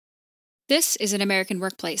This is An American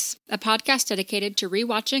Workplace, a podcast dedicated to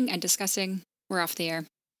rewatching and discussing. We're off the air.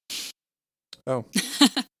 Oh,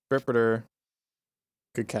 Ripperter.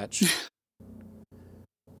 Good catch.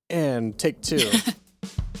 And take two.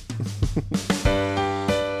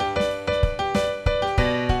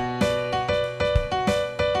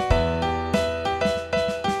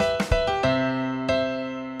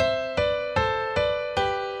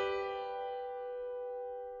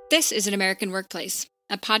 This is An American Workplace,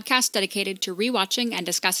 a podcast dedicated to rewatching and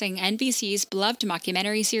discussing NBC's beloved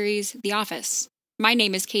mockumentary series, The Office. My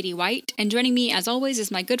name is Katie White, and joining me, as always,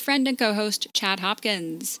 is my good friend and co-host, Chad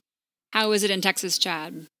Hopkins. How is it in Texas,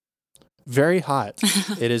 Chad? Very hot.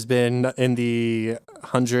 It has been in the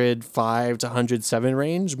 105 to 107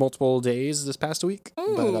 range multiple days this past week.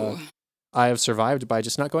 Ooh. But I have survived by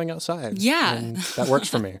just not going outside. Yeah. And that works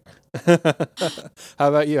for me. How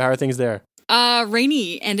about you? How are things there?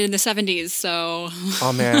 Rainy and in the 70s, so...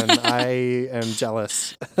 Oh, man, I am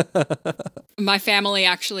jealous. My family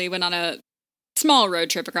actually went on a small road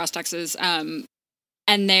trip across Texas, and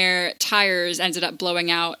their tires ended up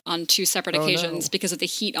blowing out on two separate occasions because of the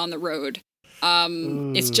heat on the road.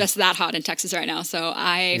 It's just that hot in Texas right now, so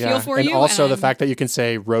I feel for you. And also the fact that you can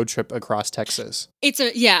say road trip across Texas. It's a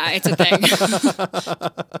thing.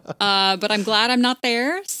 But I'm glad I'm not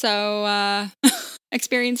there, so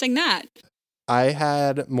experiencing that. I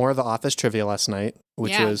had more of the Office trivia last night,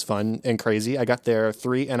 which was fun and crazy. I got there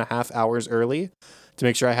 3.5 hours early to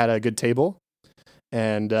make sure I had a good table.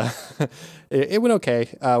 And it went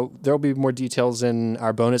okay. There will be more details in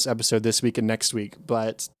our bonus episode this week and next week.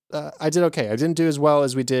 But I did okay. I didn't do as well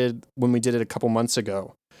as we did when we did it a couple months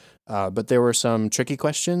ago. But there were some tricky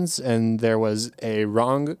questions, and there was a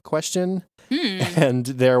wrong question. And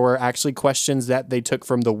there were actually questions that they took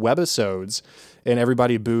from the webisodes, and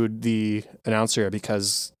everybody booed the announcer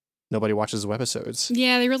because nobody watches the webisodes.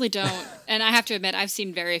 Yeah, they really don't. And I have to admit, I've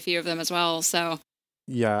seen very few of them as well, so...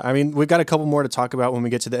 Yeah, I mean, we've got a couple more to talk about when we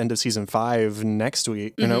get to the end of season 5 next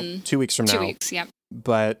week. Mm-hmm. No, 2 weeks from now. 2 weeks, yep.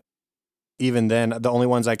 But even then, the only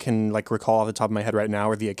ones I can recall off the top of my head right now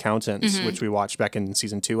are The Accountants, which we watched back in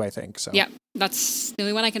season 2, I think. So yeah, that's the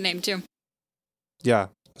only one I can name too. Yeah,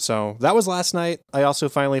 so that was last night. I also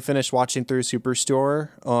finally finished watching through Superstore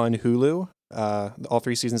on Hulu, all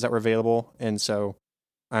 3 seasons that were available, and so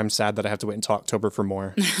I'm sad that I have to wait until October for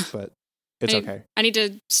more, but it's okay. I need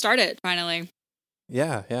to start it finally.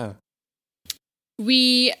 Yeah.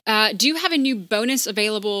 We do have a new bonus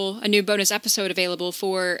episode available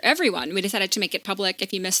for everyone. We decided to make it public.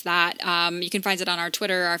 If you missed that, you can find it on our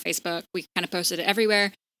Twitter, our Facebook. We kind of posted it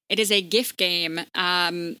everywhere. It is a GIF game,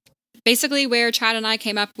 basically where Chad and I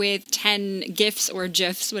came up with 10 GIFs or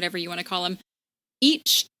GIFs, whatever you want to call them,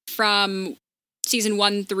 each from season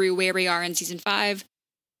 1 through where we are in season 5.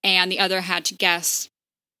 And the other had to guess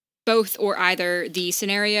both or either the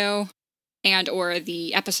scenario and or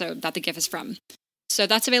the episode that the GIF is from. So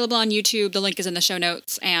that's available on YouTube. The link is in the show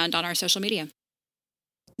notes and on our social media.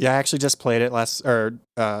 Yeah, I actually just played it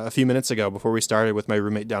a few minutes ago before we started with my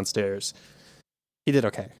roommate downstairs. He did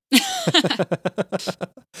okay.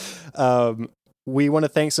 We want to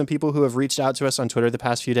thank some people who have reached out to us on Twitter the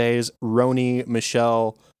past few days. Roni,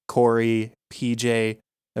 Michelle, Corey, PJ,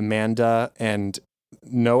 Amanda, and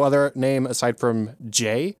no other name aside from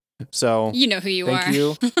Jay. So you know who you are. Thank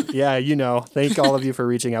you. Yeah, Thank all of you for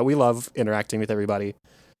reaching out. We love interacting with everybody.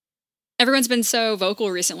 Everyone's been so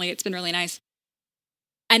vocal recently. It's been really nice.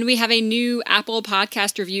 And we have a new Apple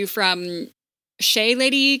podcast review from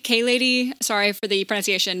K-Lady. Sorry for the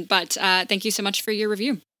pronunciation, but thank you so much for your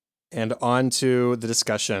review. And on to the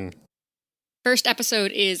discussion. First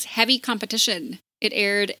episode is Heavy Competition. It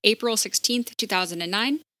aired April 16th,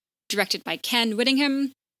 2009. Directed by Ken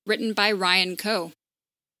Whittingham. Written by Ryan Coe.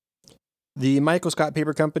 The Michael Scott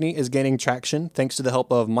Paper Company is gaining traction thanks to the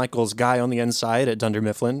help of Michael's guy on the inside at Dunder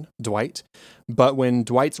Mifflin, Dwight. But when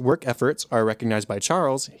Dwight's work efforts are recognized by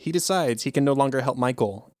Charles, he decides he can no longer help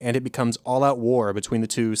Michael, and it becomes all-out war between the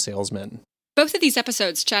two salesmen. Both of these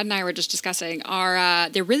episodes, Chad and I were just discussing, are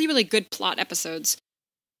they're really, really good plot episodes.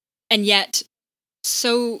 And yet,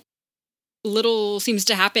 so little seems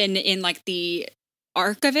to happen in the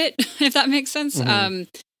arc of it, if that makes sense. Mm-hmm.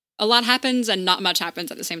 A lot happens and not much happens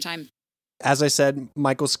at the same time. As I said,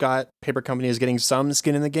 Michael Scott Paper Company is getting some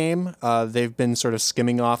skin in the game. They've been sort of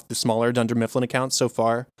skimming off the smaller Dunder Mifflin accounts so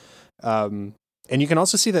far. And you can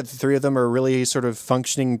also see that the 3 of them are really sort of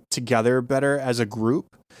functioning together better as a group.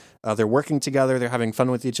 They're working together. They're having fun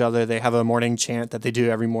with each other. They have a morning chant that they do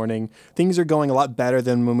every morning. Things are going a lot better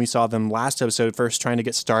than when we saw them last episode, first trying to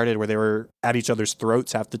get started, where they were at each other's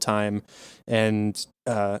throats half the time. And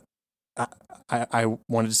I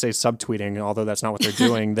wanted to say subtweeting, although that's not what they're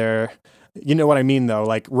doing. They're, you know what I mean, though.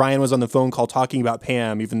 Like Ryan was on the phone call talking about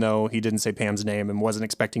Pam, even though he didn't say Pam's name and wasn't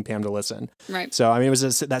expecting Pam to listen. Right. So, I mean, it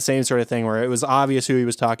was that same sort of thing where it was obvious who he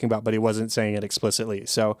was talking about, but he wasn't saying it explicitly.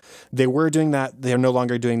 So they were doing that. They're no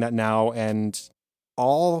longer doing that now. And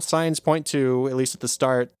all signs point to, at least at the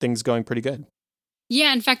start, things going pretty good.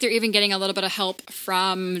 Yeah, in fact, they're even getting a little bit of help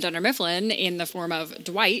from Dunder Mifflin in the form of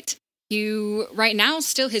Dwight, who right now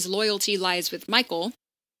still his loyalty lies with Michael,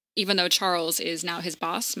 even though Charles is now his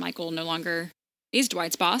boss. Michael no longer is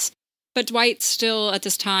Dwight's boss, but Dwight still at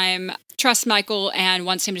this time trusts Michael and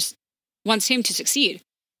wants him to succeed.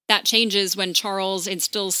 That changes when Charles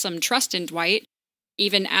instills some trust in Dwight,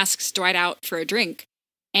 even asks Dwight out for a drink.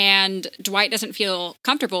 And Dwight doesn't feel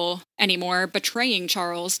comfortable anymore betraying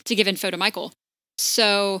Charles to give info to Michael.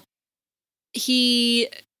 So he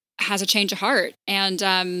has a change of heart.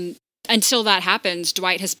 And until that happens,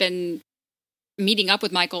 Dwight has been meeting up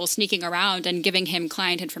with Michael, sneaking around and giving him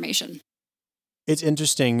client information. It's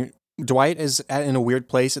interesting. Dwight is in a weird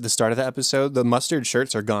place at the start of the episode. The mustard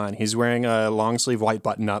shirts are gone. He's wearing a long sleeve white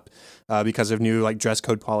button up because of new dress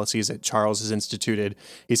code policies that Charles has instituted.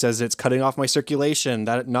 He says it's cutting off my circulation,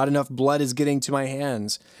 that not enough blood is getting to my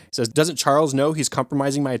hands. He says, doesn't Charles know he's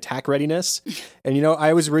compromising my attack readiness? And,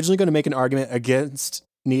 I was originally going to make an argument against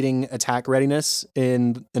needing attack readiness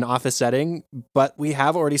in an office setting, but we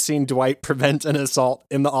have already seen Dwight prevent an assault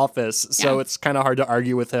in the office. So it's kind of hard to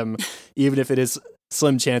argue with him, even if it is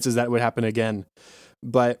slim chances that would happen again.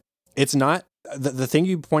 But it's not, the thing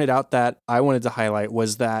you pointed out that I wanted to highlight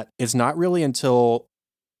was that it's not really until,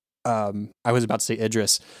 I was about to say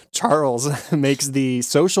Idris, Charles makes the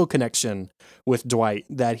social connection with Dwight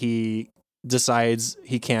that he decides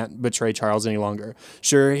he can't betray Charles any longer.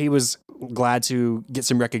 Sure, he was glad to get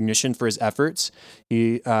some recognition for his efforts.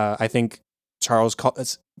 I think Charles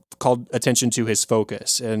called attention to his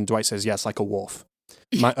focus, and Dwight says, yes, like a wolf.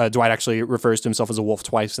 Dwight actually refers to himself as a wolf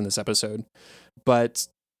twice in this episode. But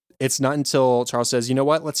it's not until Charles says, you know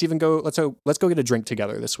what, let's go get a drink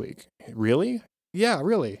together this week. Really? Yeah,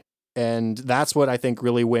 really. And that's what I think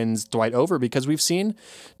really wins Dwight over, because we've seen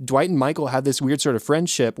Dwight and Michael have this weird sort of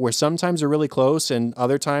friendship where sometimes they're really close and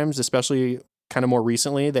other times, especially kind of more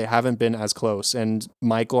recently, they haven't been as close. And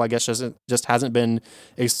Michael, I guess, just hasn't been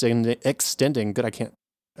extending. Good, I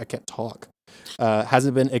can't talk.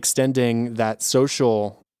 Hasn't been extending that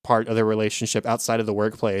social part of the relationship outside of the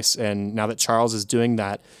workplace. And now that Charles is doing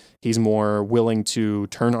that, he's more willing to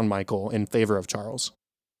turn on Michael in favor of Charles.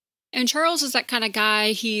 And Charles is that kind of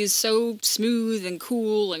guy. He's so smooth and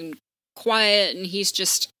cool and quiet. And he's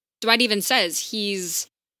just, Dwight even says he's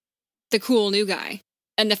the cool new guy.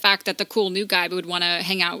 And the fact that the cool new guy would want to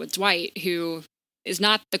hang out with Dwight, who is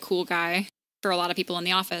not the cool guy for a lot of people in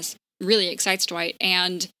the office, really excites Dwight.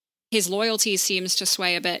 And his loyalty seems to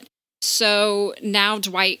sway a bit. So now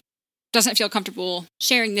Dwight doesn't feel comfortable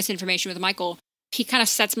sharing this information with Michael. He kind of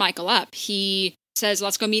sets Michael up. He says,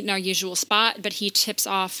 let's go meet in our usual spot, but he tips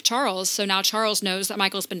off Charles. So now Charles knows that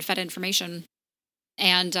Michael's been fed information.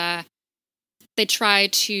 And they try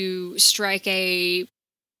to strike a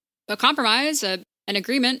compromise, an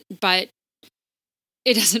agreement, but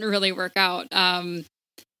it doesn't really work out.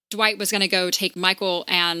 Dwight was going to go take Michael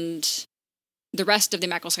and the rest of the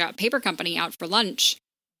Michael Scott Paper Company out for lunch,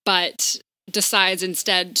 but decides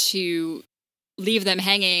instead to leave them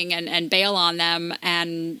hanging and bail on them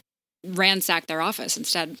and ransack their office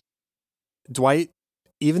instead. Dwight,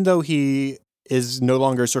 even though he is no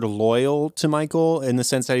longer sort of loyal to Michael in the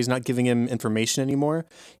sense that he's not giving him information anymore,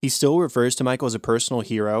 he still refers to Michael as a personal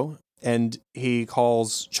hero, and he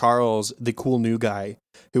calls Charles the cool new guy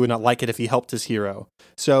who would not like it if he helped his hero.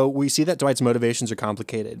 So we see that Dwight's motivations are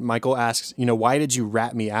complicated. Michael asks, why did you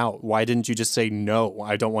rat me out? Why didn't you just say, no,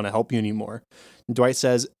 I don't want to help you anymore? And Dwight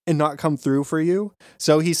says, and not come through for you?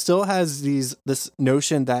 So he still has this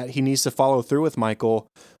notion that he needs to follow through with Michael,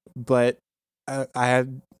 but I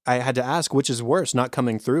had to ask, which is worse, not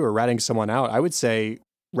coming through or ratting someone out? I would say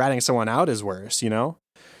ratting someone out is worse,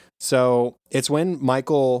 So it's when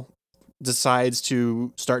Michael decides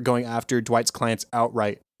to start going after Dwight's clients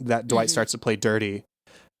outright that Dwight starts to play dirty.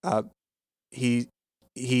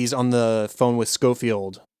 He's on the phone with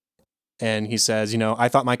Schofield, and he says, I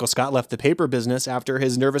thought Michael Scott left the paper business after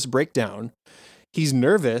his nervous breakdown. He's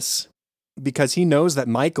nervous because he knows that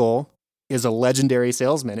Michael is a legendary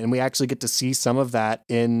salesman, and we actually get to see some of that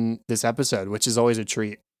in this episode, which is always a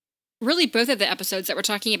treat. Really, both of the episodes that we're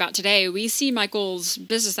talking about today, we see Michael's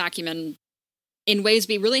business acumen in ways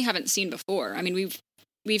we really haven't seen before. I mean,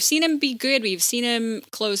 we've seen him be good, we've seen him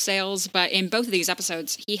close sales, but in both of these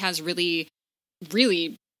episodes, he has really,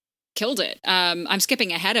 really killed it. I'm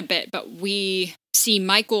skipping ahead a bit, but we see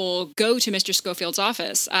Michael go to Mr. Schofield's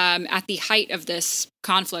office at the height of this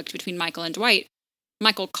conflict between Michael and Dwight.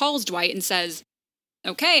 Michael calls Dwight and says,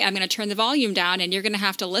 okay, I'm going to turn the volume down and you're going to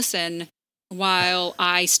have to listen while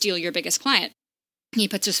I steal your biggest client. He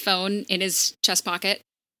puts his phone in his chest pocket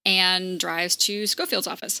and drives to Schofield's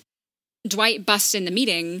office. Dwight busts in the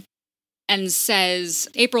meeting and says,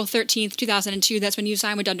 April 13th, 2002, that's when you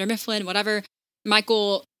signed with Dunder Mifflin, whatever.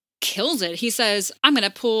 Michael kills it. He says, I'm going to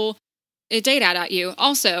pull a date out at you.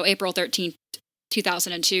 Also, April 13th,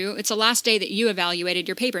 2002. It's the last day that you evaluated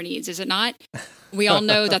your paper needs, is it not? We all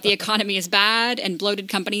know that the economy is bad and bloated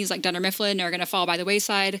companies like Dunder Mifflin are going to fall by the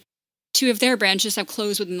wayside. 2 of their branches have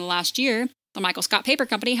closed within the last year. The Michael Scott Paper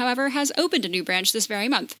Company, however, has opened a new branch this very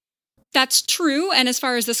month. That's true, and as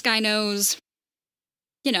far as this guy knows,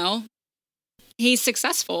 you know, he's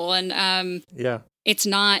successful, and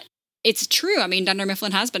it's true. I mean, Dunder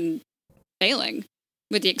Mifflin has been failing,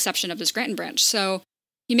 with the exception of the Scranton branch. So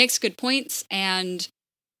he makes good points, and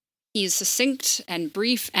he's succinct and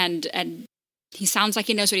brief, and he sounds like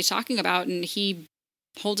he knows what he's talking about, and he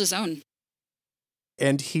holds his own.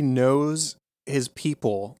 And he knows his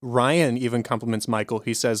people. Ryan even compliments Michael.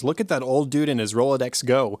 He says, look at that old dude in his Rolodex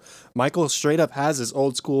Go. Michael straight up has this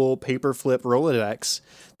old school paper flip Rolodex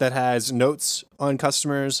that has notes on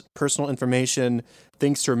customers, personal information,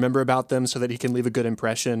 things to remember about them so that he can leave a good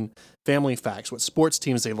impression, family facts, what sports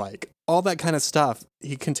teams they like, all that kind of stuff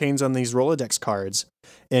he contains on these Rolodex cards.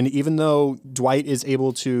 And even though Dwight is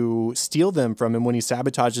able to steal them from him when he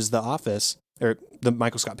sabotages the office, or the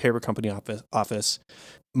Michael Scott Paper Company office,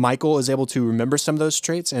 Michael is able to remember some of those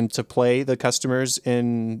traits and to play the customers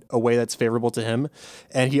in a way that's favorable to him.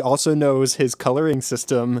 And he also knows his coloring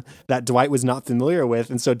system that Dwight was not familiar with.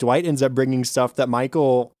 And so Dwight ends up bringing stuff that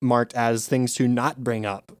Michael marked as things to not bring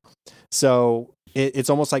up. So it's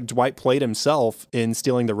almost like Dwight played himself in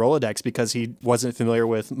stealing the Rolodex because he wasn't familiar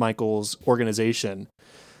with Michael's organization.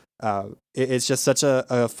 It's just such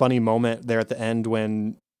a funny moment there at the end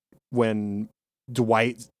when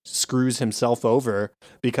Dwight screws himself over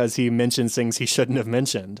because he mentions things he shouldn't have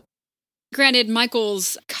mentioned. Granted,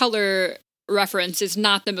 Michael's color reference is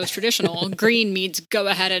not the most traditional. Green means go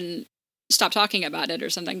ahead and stop talking about it or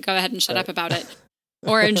something. Go ahead and shut up about it.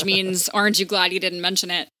 Orange means, aren't you glad you didn't mention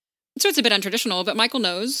it? So it's a bit untraditional, but Michael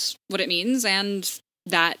knows what it means, and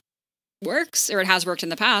that works, or it has worked in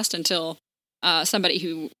the past until somebody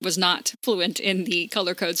who was not fluent in the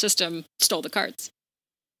color code system stole the cards.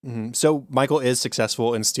 Mm-hmm. So Michael is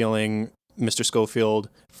successful in stealing Mr. Schofield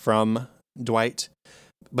from Dwight,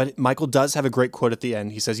 but Michael does have a great quote at the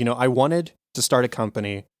end. He says, I wanted to start a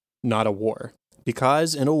company, not a war,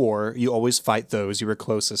 because in a war, you always fight those you were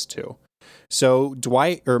closest to. So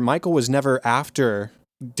Michael was never after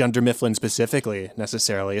Dunder Mifflin specifically,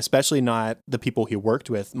 necessarily, especially not the people he worked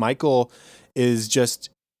with. Michael is just,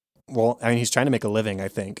 he's trying to make a living, I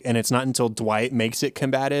think. And it's not until Dwight makes it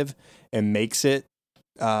combative and makes it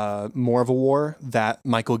more of a war that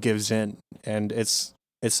Michael gives in, and it's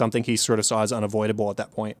something he sort of saw as unavoidable at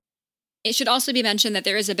that point. It should also be mentioned that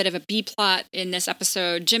there is a bit of a B plot in this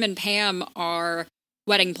episode. Jim and Pam are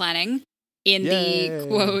wedding planning in the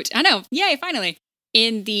quote. I know, yay! Finally,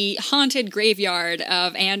 in the haunted graveyard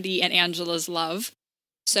of Andy and Angela's love.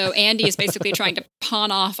 So Andy is basically trying to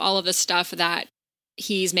pawn off all of the stuff that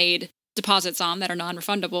he's made deposits on that are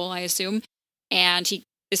non-refundable, I assume, and he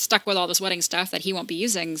is stuck with all this wedding stuff that he won't be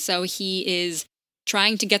using. So he is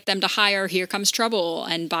trying to get them to hire Here Comes Trouble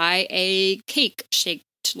and buy a cake shaped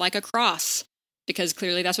like a cross, because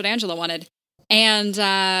clearly that's what Angela wanted. And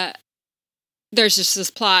there's just this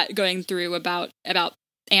plot going through about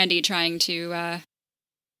Andy trying to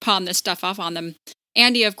pawn this stuff off on them.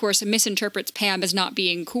 Andy, of course, misinterprets Pam as not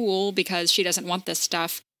being cool because she doesn't want this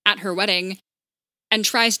stuff at her wedding, and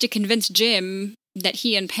tries to convince Jim that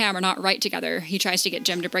he and Pam are not right together. He tries to get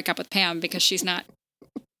Jim to break up with Pam because she's not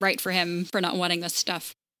right for him for not wanting this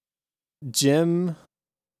stuff. Jim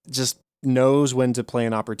just knows when to play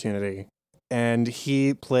an opportunity, and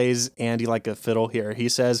he plays Andy like a fiddle here. He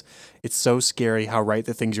says, it's so scary how right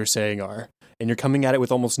the things you're saying are, and you're coming at it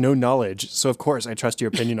with almost no knowledge, so of course I trust your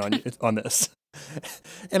opinion on this.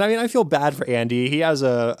 And I feel bad for Andy. He has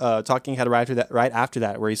a talking head right after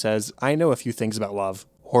that where he says, I know a few things about love.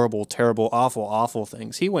 Horrible, terrible, awful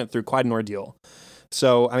things. He went through quite an ordeal.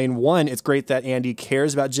 So, one, it's great that Andy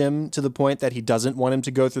cares about Jim to the point that he doesn't want him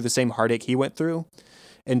to go through the same heartache he went through.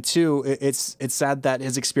 And two, it's sad that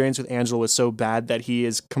his experience with Angela was so bad that he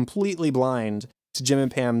is completely blind to Jim and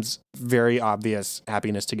Pam's very obvious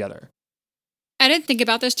happiness together. I didn't think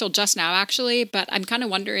about this till just now, actually, but I'm kind of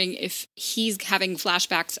wondering if he's having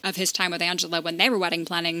flashbacks of his time with Angela when they were wedding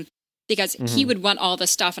planning because he would want all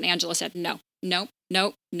this stuff. And Angela said, no, nope,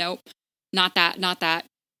 nope, nope, not that, not that.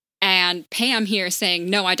 And Pam here is saying,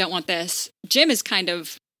 no, I don't want this. Jim is kind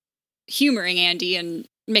of humoring Andy and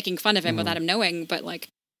making fun of him without him knowing, but like,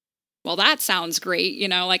 well, that sounds great, you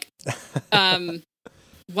know, like,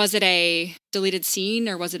 was it a deleted scene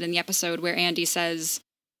or was it in the episode where Andy says,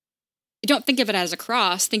 don't think of it as a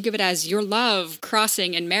cross, think of it as your love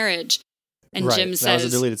crossing in marriage. And right. Jim says, that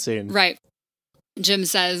was a deleted scene. Right. Jim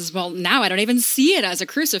says, well, now I don't even see it as a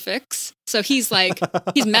crucifix. So he's like,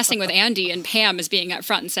 he's messing with Andy, and Pam is being up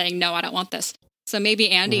front and saying, no, I don't want this. So maybe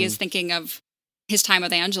Andy is thinking of his time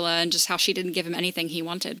with Angela and just how she didn't give him anything he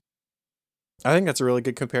wanted. I think that's a really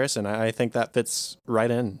good comparison. I think that fits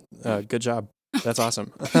right in. Good job. That's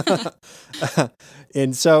awesome.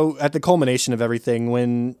 And so at the culmination of everything,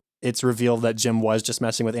 when it's revealed that Jim was just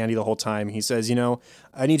messing with Andy the whole time, he says, you know,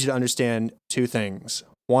 I need you to understand two things.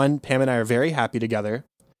 One, Pam and I are very happy together.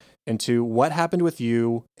 And two, what happened with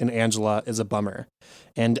you and Angela is a bummer.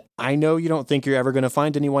 And I know you don't think you're ever going to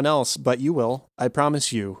find anyone else, but you will. I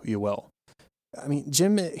promise you, you will. I mean,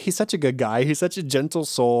 Jim, he's such a good guy. He's such a gentle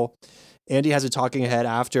soul. Andy has a talking head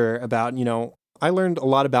after about, you know, I learned a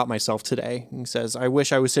lot about myself today. He says, I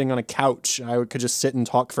wish I was sitting on a couch. I could just sit and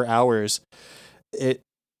talk for hours.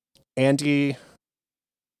 Andy,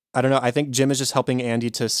 I don't know. I think Jim is just helping Andy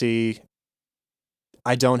to see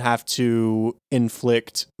I don't have to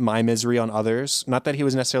inflict my misery on others. Not that he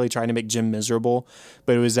was necessarily trying to make Jim miserable,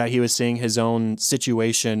 but it was that he was seeing his own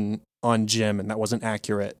situation on Jim, and that wasn't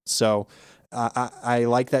accurate. So I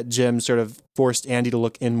like that Jim sort of forced Andy to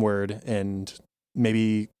look inward and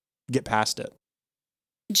maybe get past it.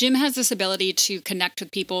 Jim has this ability to connect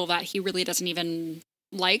with people that he really doesn't even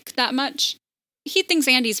like that much. He thinks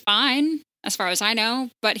Andy's fine, as far as I know,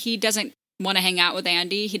 but he doesn't want to hang out with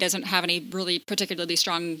Andy. He doesn't have any really particularly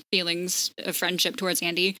strong feelings of friendship towards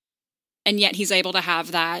Andy. And yet he's able to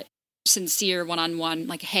have that sincere one-on-one,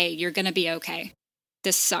 like, hey, you're going to be okay.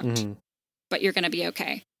 This sucked, but you're going to be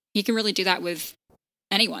okay. He can really do that with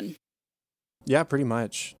anyone. Yeah, pretty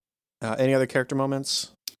much. Any other character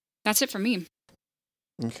moments? That's it for me.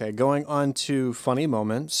 Okay, going on to funny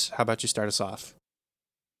moments. How about you start us off?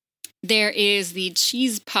 There is the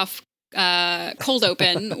cheese puff cold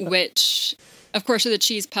open, which, of course, are the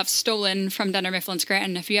cheese puffs stolen from Dunder Mifflin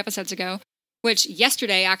Scranton a few episodes ago, which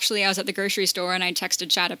yesterday, actually, I was at the grocery store and I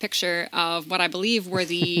texted Chad a picture of what I believe were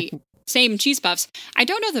the same cheese puffs. I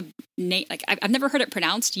don't know the name, like, I've never heard it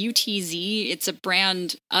pronounced, UTZ. It's a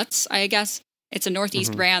brand, Utz, I guess. It's a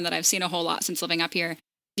Northeast brand that I've seen a whole lot since living up here.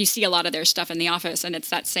 You see a lot of their stuff in the office, and it's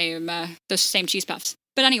that same, those same cheese puffs.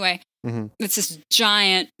 But anyway, it's this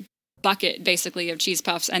giant bucket, basically, of cheese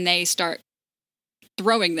puffs, and they start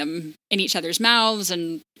throwing them in each other's mouths,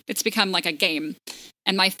 and it's become like a game.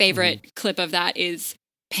 And my favorite clip of that is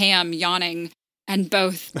Pam yawning, and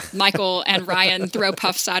both Michael and Ryan throw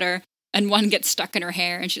puffs at her, and one gets stuck in her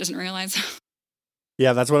hair, and she doesn't realize.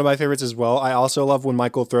 Yeah, that's one of my favorites as well. I also love when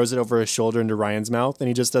Michael throws it over his shoulder into Ryan's mouth, and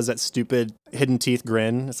he just does that stupid hidden teeth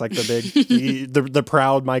grin. It's like the big, the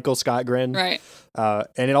proud Michael Scott grin. Right.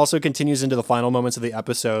 And it also continues into the final moments of the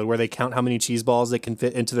episode where they count how many cheese balls they can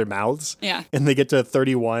fit into their mouths. Yeah. And they get to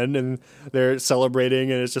 31, and they're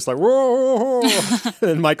celebrating, and it's just like, whoa!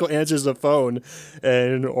 And Michael answers the phone,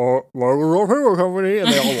 and they all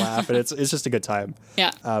laugh, and it's just a good time.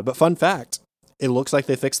 Yeah. But fun fact. It looks like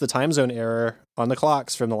they fixed the time zone error on the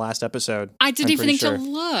clocks from the last episode. I didn't even think to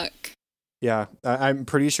look. Yeah, I'm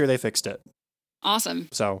pretty sure they fixed it. Awesome.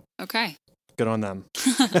 So, okay. Good on them.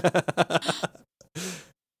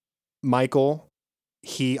 Michael,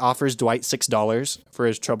 he offers Dwight $6 for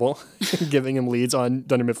his trouble, giving him leads on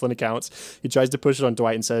Dunder Mifflin accounts. He tries to push it on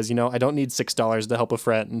Dwight and says, I don't need $6 to help a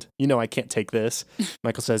friend. I can't take this.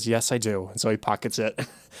 Michael says, yes, I do. And so he pockets it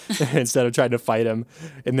instead of trying to fight him.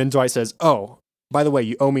 And then Dwight says, oh, by the way,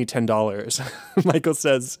 you owe me $10. Michael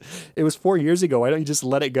says, it was 4 years ago. Why don't you just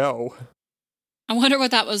let it go? I wonder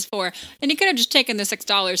what that was for. And he could have just taken the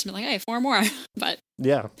 $6 and been like, hey, 4 more. But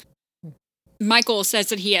yeah. Michael says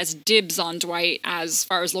that he has dibs on Dwight as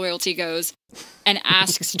far as loyalty goes and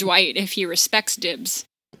asks Dwight if he respects dibs.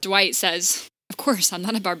 Dwight says, of course, I'm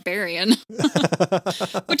not a barbarian.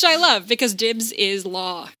 Which I love because dibs is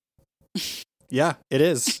law. Yeah, it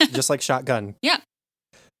is. Just like shotgun. Yeah.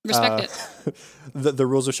 Respect it. The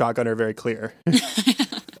rules of shotgun are very clear.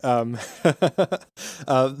 That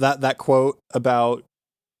quote about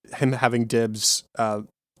him having dibs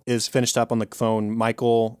is finished up on the phone.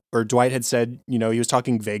 Dwight had said, he was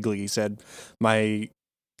talking vaguely. He said, my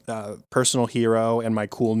personal hero and my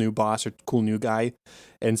cool new boss or cool new guy.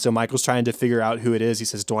 And so Michael's trying to figure out who it is. He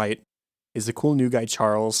says, Dwight, is the cool new guy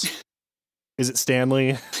Charles? Is it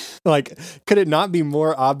Stanley? Like, could it not be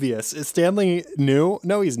more obvious? Is Stanley new?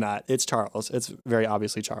 No, he's not. It's Charles. It's very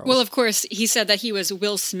obviously Charles. Well, of course, he said that he was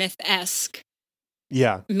Will Smith-esque.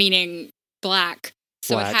 Yeah. Meaning black.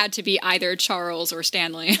 So it had to be either Charles or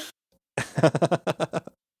Stanley.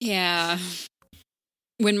 Yeah.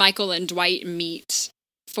 When Michael and Dwight meet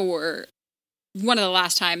for one of the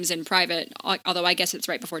last times in private, although I guess it's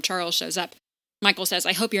right before Charles shows up, Michael says,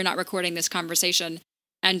 "I hope you're not recording this conversation."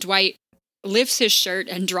 And Dwight lifts his shirt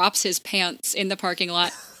and drops his pants in the parking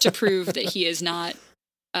lot to prove that he is not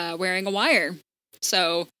wearing a wire.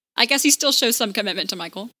 So I guess he still shows some commitment to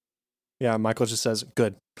Michael. Yeah, Michael just says,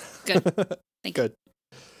 good. Good. Thank you. Good.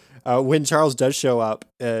 When Charles does show up,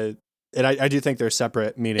 and I do think they're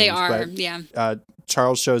separate meetings. They are, but, yeah.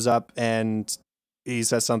 Charles shows up and he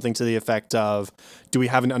says something to the effect of, do we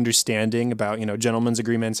have an understanding about, gentlemen's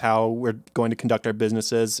agreements, how we're going to conduct our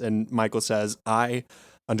businesses? And Michael says, I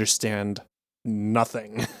understand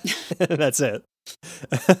nothing. That's it.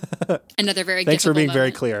 Another very Thanks for being moment.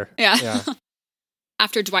 very clear. Yeah.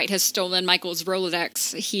 After Dwight has stolen Michael's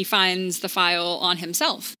Rolodex, he finds the file on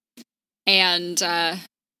himself. And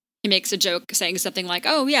he makes a joke saying something like,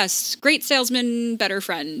 "Oh, yes, great salesman, better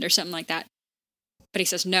friend," or something like that. But he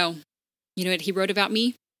says, no. You know what he wrote about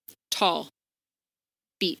me? Tall.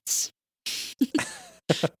 Beats.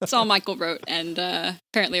 That's all Michael wrote and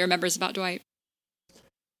apparently remembers about Dwight.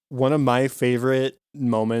 One of my favorite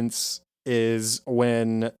moments is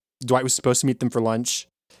when Dwight was supposed to meet them for lunch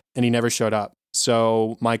and he never showed up.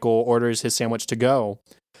 So Michael orders his sandwich to go.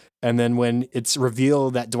 And then when it's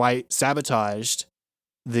revealed that Dwight sabotaged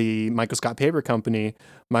the Michael Scott Paper Company,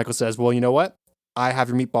 Michael says, well, you know what? I have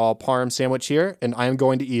your meatball parm sandwich here and I am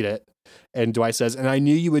going to eat it. And Dwight says, and I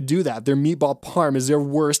knew you would do that. Their meatball parm is their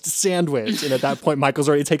worst sandwich. And at that point, Michael's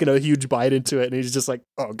already taken a huge bite into it. And he's just like,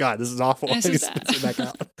 oh God, this is awful. This and he is spits it back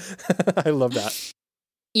out. I love that.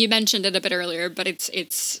 You mentioned it a bit earlier, but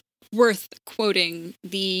it's worth quoting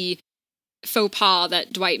the faux pas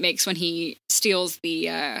that Dwight makes when he steals the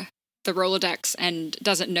Rolodex and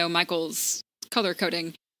doesn't know Michael's color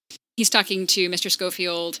coding. He's talking to Mr.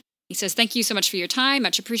 Schofield. He says, "Thank you so much for your time.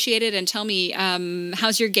 Much appreciated. And tell me,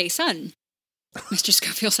 how's your gay son?" Mr.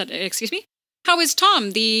 Schofield said, "Excuse me? How is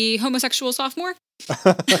Tom, the homosexual sophomore?"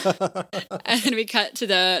 And then we cut to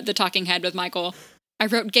the talking head with Michael. "I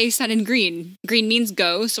wrote gay son in green. Green means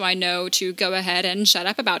go, so I know to go ahead and shut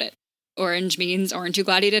up about it. Orange means aren't you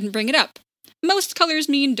glad he didn't bring it up? Most colors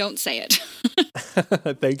mean don't say it."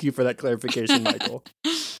 Thank you for that clarification, Michael.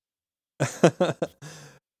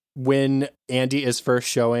 When Andy is first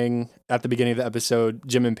showing at the beginning of the episode,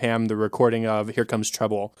 Jim and Pam, the recording of Here Comes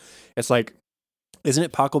Trouble, it's like, isn't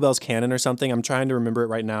it Pachelbel's Canon or something? I'm trying to remember it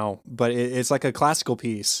right now, but it's like a classical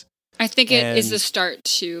piece. I think it is the start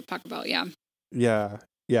to Pachelbel, yeah.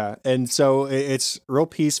 Yeah. And so it's real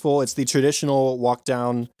peaceful. It's the traditional walk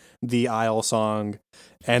down the aisle song.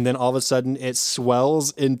 And then all of a sudden it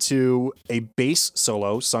swells into a bass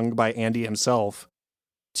solo sung by Andy himself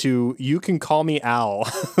to You Can Call Me Al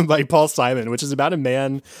by Paul Simon, which is about a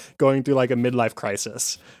man going through like a midlife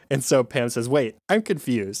crisis. And so Pam says, wait, I'm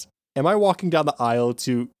confused. Am I walking down the aisle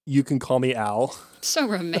to You Can Call Me Al? So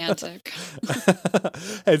romantic.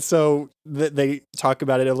 And so they talk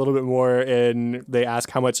about it a little bit more and they ask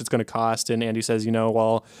how much it's going to cost. And Andy says,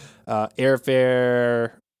 airfare,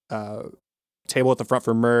 table at the front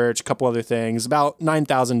for merch, a couple other things, about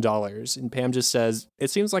 $9,000. And Pam just says, it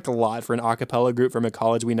seems like a lot for an a cappella group from a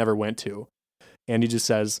college we never went to. Andy just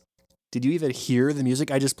says, did you even hear the music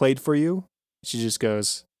I just played for you? She just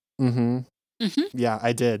goes, mm-hmm. Yeah,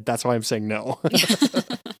 I did. That's why I'm saying no. I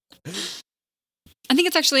think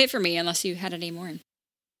it's actually it for me, unless you had any more.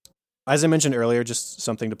 As I mentioned earlier, just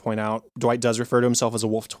something to point out, Dwight does refer to himself as a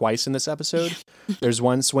wolf twice in this episode. There's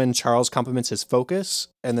once when Charles compliments his focus,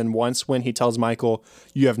 and then once when he tells Michael,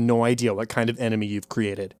 you have no idea what kind of enemy you've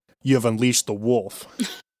created. You have unleashed the wolf.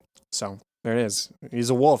 So there it is.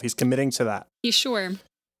 He's a wolf. He's committing to that. He's sure.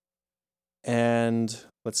 And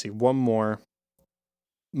let's see, one more.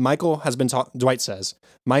 Dwight says,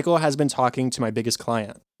 Michael has been talking to my biggest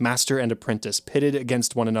client, master and apprentice, pitted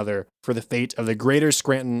against one another for the fate of the greater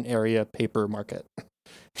Scranton area paper market.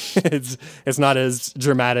 It's not as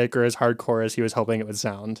dramatic or as hardcore as he was hoping it would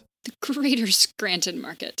sound. The greater Scranton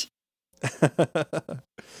market.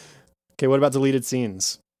 Okay, what about deleted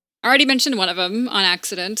scenes? I already mentioned one of them on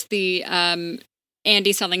accident. The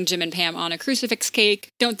Andy selling Jim and Pam on a crucifix cake.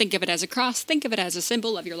 Don't think of it as a cross. Think of it as a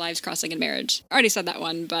symbol of your lives crossing in marriage. I already said that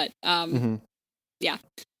one, but yeah,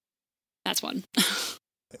 that's one.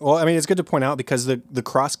 Well, I mean, it's good to point out because the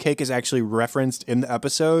cross cake is actually referenced in the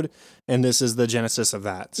episode, and this is the genesis of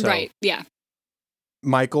that. So. Right, yeah.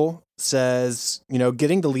 Michael says,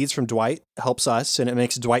 getting the leads from Dwight helps us and it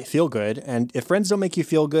makes Dwight feel good. And if friends don't make you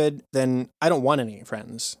feel good, then I don't want any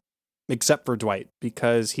friends except for Dwight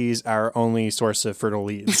because he's our only source of fertile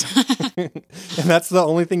leads. And that's the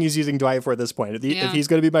only thing he's using Dwight for at this point. If he's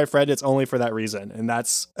going to be my friend, it's only for that reason. And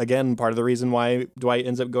that's, again, part of the reason why Dwight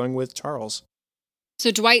ends up going with Charles.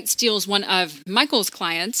 So Dwight steals one of Michael's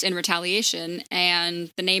clients in retaliation, and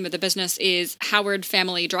the name of the business is Howard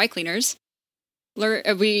Family Dry Cleaners.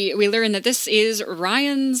 We learn that this is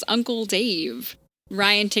Ryan's Uncle Dave.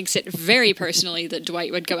 Ryan takes it very personally that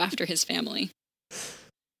Dwight would go after his family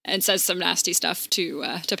and says some nasty stuff to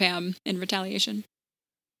Pam in retaliation.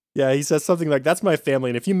 Yeah, he says something like, "That's my family,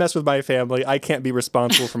 and if you mess with my family, I can't be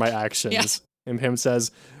responsible for my actions." Yeah. And Pam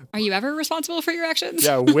says, "Are you ever responsible for your actions?"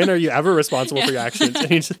 Yeah, when are you ever responsible for your actions?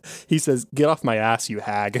 And he says, "Get off my ass, you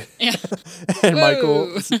hag." Yeah. And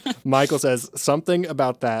Michael says, "Something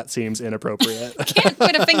about that seems inappropriate." Can't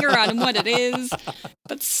put a finger on what it is,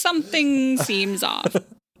 but something seems off.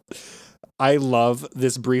 I love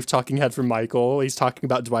this brief talking head from Michael. He's talking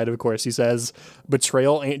about Dwight, of course. He says,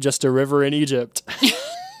 "Betrayal ain't just a river in Egypt."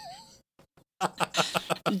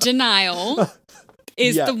 Denial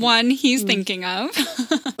is the one he's thinking of.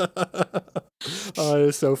 Oh, it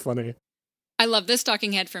is so funny. I love this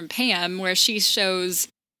talking head from Pam where she shows...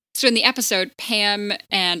 So in the episode, Pam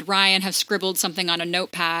and Ryan have scribbled something on a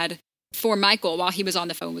notepad for Michael while he was on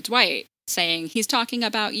the phone with Dwight, saying, "He's talking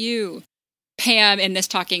about you." Pam, in this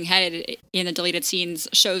talking head in the deleted scenes,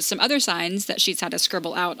 shows some other signs that she's had to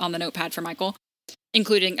scribble out on the notepad for Michael,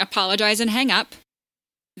 including apologize and hang up,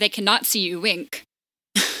 they cannot see you wink,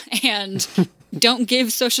 and don't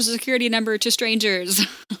give social security number to strangers.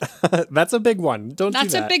 That's a big one. Don't do that.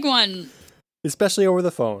 That's a big one. Especially over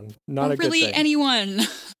the phone. Not a good thing. Really, anyone.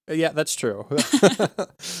 Yeah, that's true.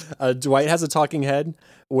 Dwight has a talking head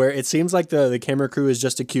where it seems like the camera crew has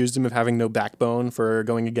just accused him of having no backbone for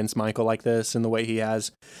going against Michael like this in the way he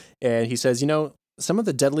has. And he says, some of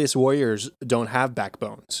the deadliest warriors don't have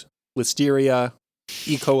backbones. Listeria,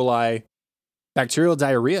 E. coli, bacterial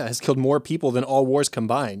diarrhea has killed more people than all wars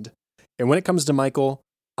combined. And when it comes to Michael,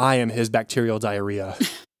 I am his bacterial diarrhea.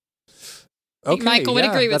 Okay, Michael would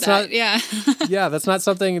agree with that. Yeah. Yeah, that's not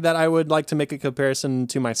something that I would like to make a comparison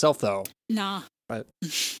to myself, though. Nah. But,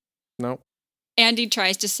 no. Andy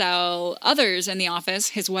tries to sell others in the office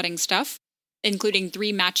his wedding stuff, including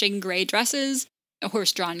 3 matching gray dresses, a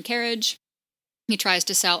horse-drawn carriage. He tries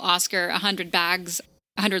to sell Oscar 100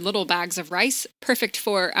 little bags of rice, perfect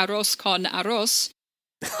for arroz con arroz.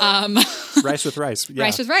 Rice with rice. Yeah.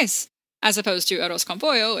 Rice with rice, as opposed to arroz con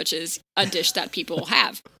pollo, which is a dish that people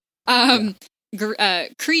have.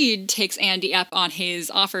 Creed takes Andy up on his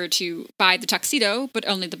offer to buy the tuxedo, but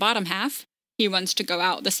only the bottom half. He wants to go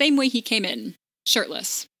out the same way he came in,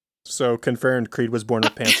 shirtless. So confirmed Creed was born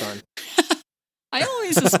with pants on. I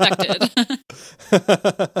always suspected.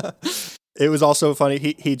 It was also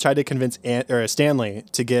funny. He tried to convince Stanley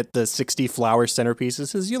to get the 60 flower centerpieces. He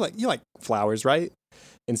says, you like flowers, right?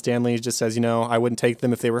 And Stanley just says, I wouldn't take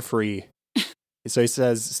them if they were free. So he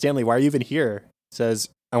says, "Stanley, why are you even here?" He says,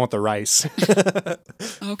 "I want the rice."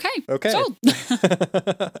 Okay. Sold.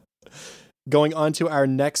 Going on to our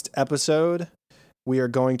next episode, we are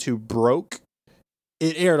going to Broke.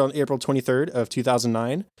 It aired on April 23rd of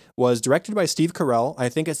 2009, was directed by Steve Carell. I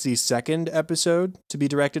think it's the second episode to be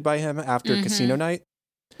directed by him after Casino Night.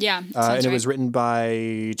 Yeah. And it was written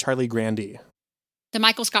by Charlie Grandy. The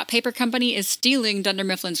Michael Scott Paper Company is stealing Dunder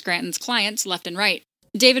Mifflin Scranton's clients left and right.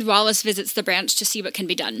 David Wallace visits the branch to see what can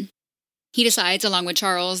be done. He decides, along with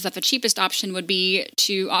Charles, that the cheapest option would be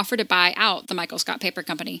to offer to buy out the Michael Scott Paper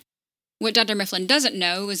Company. What Dunder Mifflin doesn't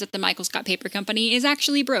know is that the Michael Scott Paper Company is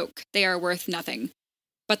actually broke. They are worth nothing.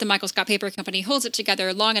 But the Michael Scott Paper Company holds it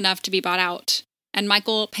together long enough to be bought out. And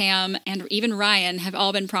Michael, Pam, and even Ryan have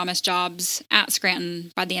all been promised jobs at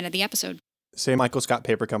Scranton by the end of the episode. Say Michael Scott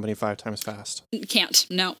Paper Company 5 times fast. Can't.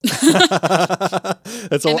 No.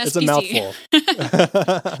 It's a mouthful.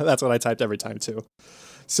 That's what I typed every time, too.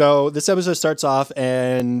 So this episode starts off,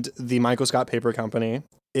 and the Michael Scott Paper Company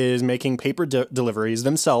is making paper deliveries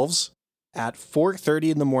themselves at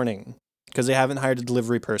 4:30 in the morning because they haven't hired a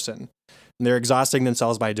delivery person. And they're exhausting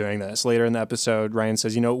themselves by doing this. Later in the episode, Ryan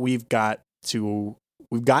says, we've got to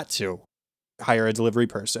hire a delivery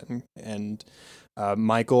person. And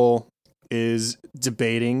Michael is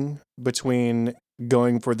debating between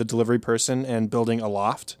going for the delivery person and building a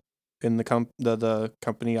loft in the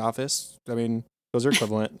company office. I mean, those are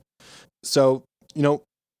equivalent. So,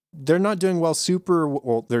 they're not doing well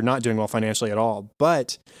they're not doing well financially at all,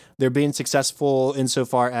 but they're being successful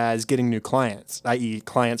insofar as getting new clients, i.e.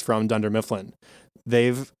 clients from Dunder Mifflin.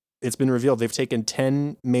 They've it's been revealed they've taken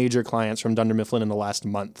 10 major clients from Dunder Mifflin in the last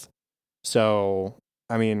month. So,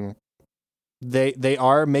 I mean, they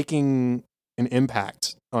are making an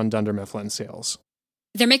impact on Dunder Mifflin sales.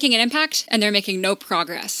 They're making an impact, and they're making no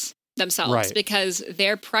progress themselves, right, because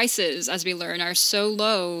their prices, as we learn, are so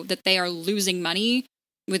low that they are losing money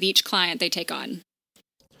with each client they take on.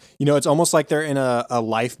 You know, it's almost like they're in a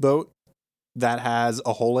lifeboat that has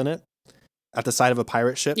a hole in it at the side of a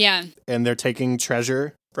pirate ship. Yeah. And they're taking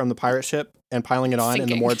treasure from the pirate ship and piling it on.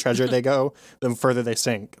 Sinking. And the more treasure they go, the further they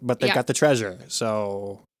sink. But they've got the treasure,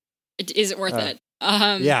 so... It isn't worth it.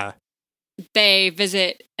 Yeah. They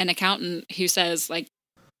visit an accountant who says, like,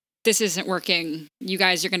 this isn't working. You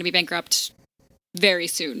guys are going to be bankrupt very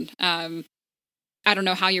soon. I don't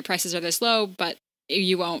know how your prices are this low, but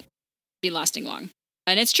you won't be lasting long.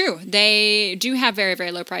 And it's true. They do have very,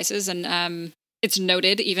 very low prices. And it's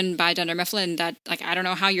noted even by Dunder Mifflin that, like, I don't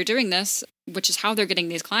know how you're doing this, which is how they're getting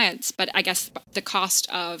these clients. But I guess the cost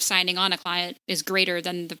of signing on a client is greater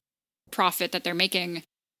than the profit that they're making,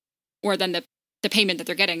 or than the payment that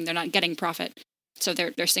they're getting. They're not getting profit. So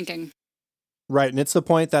they're sinking. Right. And it's the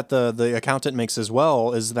point that the accountant makes as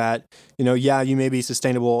well, is that, you know, yeah, you may be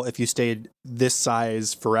sustainable if you stayed this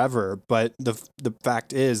size forever. But the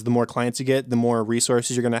fact is, the more clients you get, the more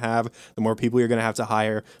resources you're going to have, the more people you're going to have to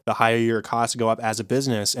hire, the higher your costs go up as a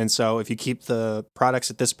business. And so if you keep the products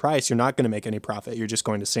at this price, you're not going to make any profit. You're just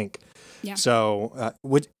going to sink. Yeah. So,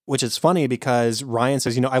 which is funny, because Ryan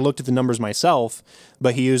says, you know, I looked at the numbers myself,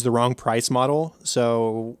 but he used the wrong price model.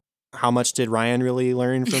 So how much did Ryan really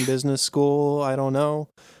learn from business school? I don't know.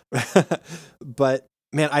 But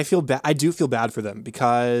man, I do feel bad for them,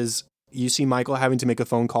 because you see Michael having to make a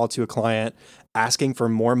phone call to a client asking for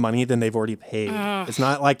more money than they've already paid. It's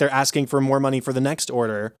not like they're asking for more money for the next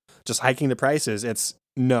order, just hiking the prices. It's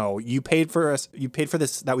no, you paid for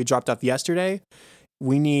this that we dropped off yesterday.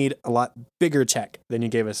 We need a lot bigger check than you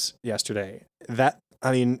gave us yesterday.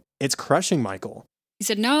 It's crushing Michael. He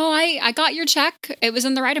said, no, I got your check. It was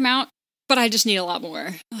in the right amount, but I just need a lot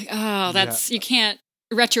more. I'm like, you can't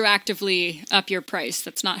retroactively up your price.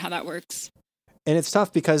 That's not how that works. And it's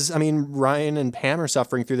tough because, Ryan and Pam are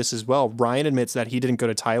suffering through this as well. Ryan admits that he didn't go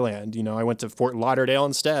to Thailand. You know, I went to Fort Lauderdale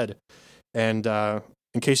instead. And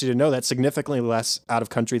in case you didn't know, that's significantly less out of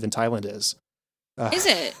country than Thailand is. Is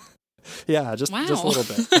it? Yeah, just a little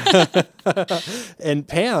bit. And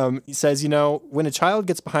Pam says, you know, when a child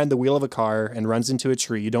gets behind the wheel of a car and runs into a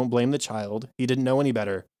tree, you don't blame the child. He didn't know any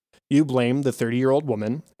better. You blame the 30-year-old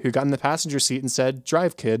woman who got in the passenger seat and said,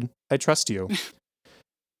 drive, kid. I trust you.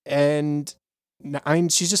 And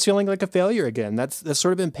she's just feeling like a failure again. That's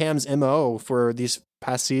sort of been Pam's MO for these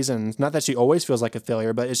past seasons. Not that she always feels like a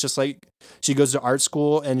failure, but it's just like she goes to art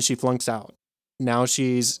school and she flunks out. Now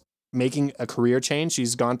she's making a career change.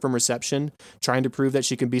 She's gone from reception, trying to prove that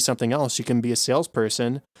she can be something else. She can be a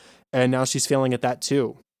salesperson. And now she's failing at that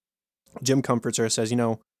too. Jim comforts her, says, you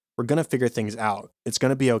know, we're going to figure things out. It's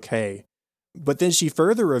going to be okay. But then she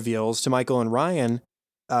further reveals to Michael and Ryan,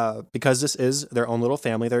 because this is their own little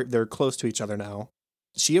family, they're close to each other now.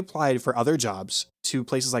 She applied for other jobs to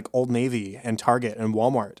places like Old Navy and Target and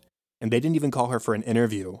Walmart, and they didn't even call her for an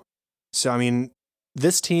interview. So,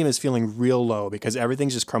 this team is feeling real low because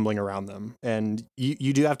everything's just crumbling around them. And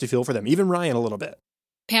you do have to feel for them, even Ryan a little bit.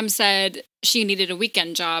 Pam said she needed a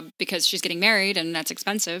weekend job because she's getting married and that's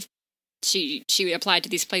expensive. She applied to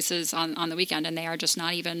these places on the weekend, and they are just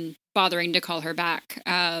not even bothering to call her back.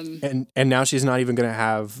 And now she's not even going to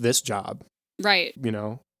have this job. Right. You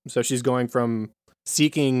know? So she's going from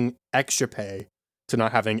seeking extra pay to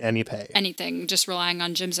not having any pay. Anything, just relying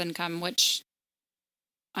on Jim's income, which,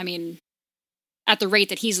 at the rate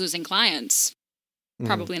that he's losing clients,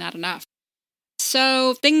 probably not enough.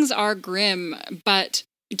 So things are grim, but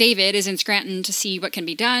David is in Scranton to see what can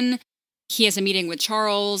be done. He has a meeting with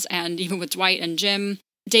Charles and even with Dwight and Jim.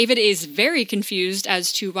 David is very confused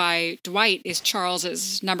as to why Dwight is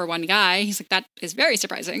Charles's number one guy. He's like, that is very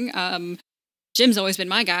surprising. Jim's always been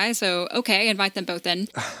my guy, so okay, invite them both in.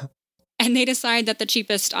 And they decide that the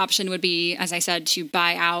cheapest option would be, as I said, to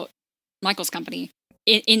buy out Michael's company.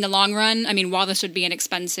 In the long run, while this would be an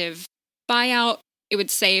expensive buyout, it would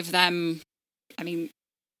save them,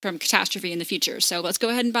 from catastrophe in the future. So let's go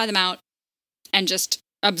ahead and buy them out and just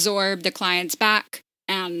absorb the clients back,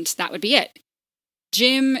 and that would be it.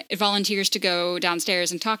 Jim volunteers to go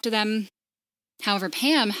downstairs and talk to them. However,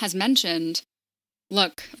 Pam has mentioned,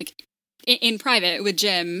 look, in private with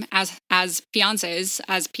Jim, as fiancés,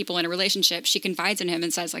 as people in a relationship, she confides in him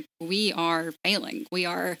and says, we are failing. We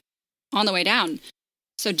are on the way down.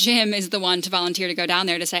 So Jim is the one to volunteer to go down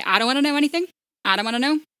there to say, I don't want to know anything. I don't want to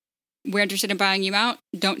know. we're interested in buying you out.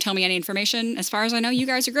 Don't tell me any information. As far as I know, you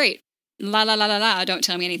guys are great. La la la la la. Don't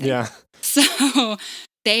tell me anything. Yeah. So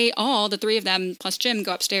the three of them plus Jim,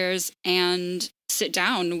 go upstairs and sit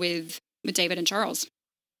down with David and Charles.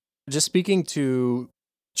 Just speaking to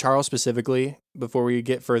Charles specifically, before we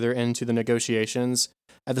get further into the negotiations,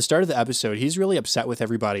 at the start of the episode, he's really upset with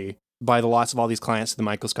everybody by the loss of all these clients to the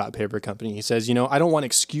Michael Scott Paper Company. He says, I don't want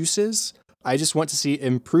excuses. I just want to see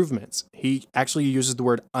improvements. He actually uses the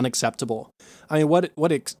word unacceptable. I mean,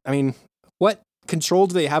 what control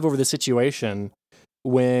do they have over the situation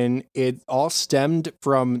when it all stemmed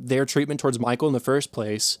from their treatment towards Michael in the first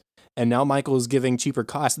place, and now Michael is giving cheaper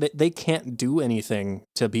costs? They can't do anything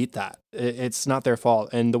to beat that. It's not their fault.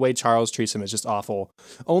 And the way Charles treats him is just awful.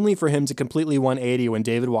 Only for him to completely 180 when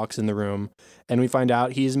David walks in the room, and we find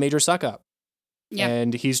out he's a major suck-up. Yeah.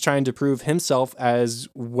 And he's trying to prove himself as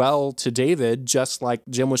well to David, just like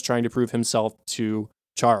Jim was trying to prove himself to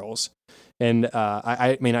Charles. And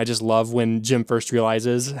I just love when Jim first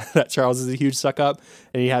realizes that Charles is a huge suck up,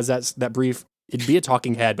 and he has that brief. It'd be a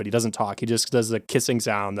talking head, but he doesn't talk. He just does the kissing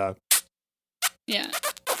sound. Yeah.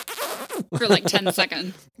 For like 10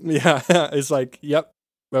 seconds. Yeah, it's like, yep,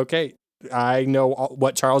 okay. I know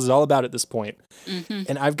what Charles is all about at this point. Mm-hmm.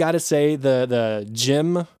 And I've got to say the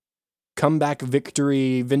Jim comeback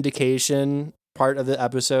victory vindication part of the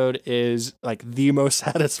episode is like the most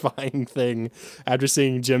satisfying thing after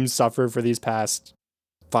seeing Jim suffer for these past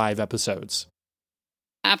 5 episodes.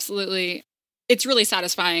 Absolutely. It's really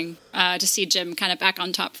satisfying to see Jim kind of back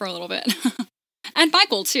on top for a little bit. And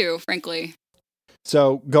Michael too, frankly.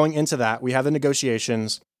 So going into that, we have the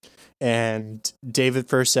negotiations, and David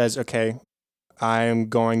first says, okay, I'm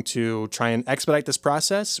going to try and expedite this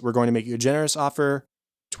process. We're going to make you a generous offer,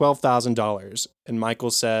 $12,000. And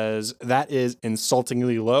Michael says, that is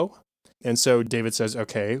insultingly low. And so David says,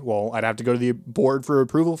 okay, well, I'd have to go to the board for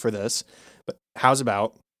approval for this, but how's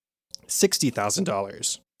about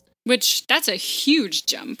 $60,000? Which, that's a huge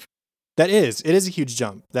jump. It is a huge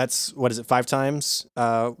jump. That's, 5 times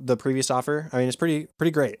the previous offer? I mean, it's pretty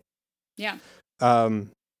great. Yeah.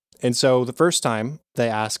 And so the first time they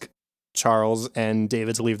ask Charles and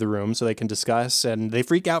David to leave the room so they can discuss, and they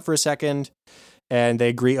freak out for a second, and they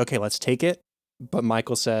agree, okay, let's take it. But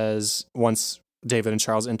Michael says, once David and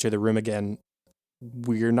Charles enter the room again,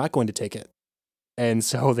 we're not going to take it. And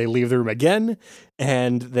so they leave the room again,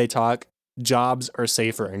 and they talk, jobs are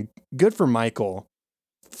safer. And good for Michael,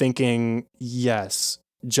 thinking, yes,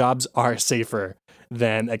 jobs are safer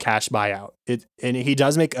than a cash buyout. And he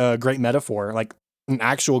does make a great metaphor, like an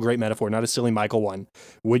actual great metaphor, not a silly Michael one.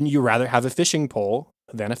 Wouldn't you rather have a fishing pole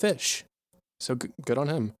than a fish? So good on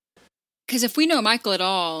him. Because if we know Michael at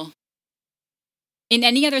all, in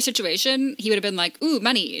any other situation, he would have been like, ooh,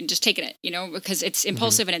 money, and just taking it, because it's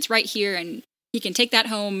impulsive and it's right here, and he can take that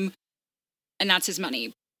home, and that's his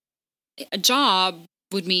money. A job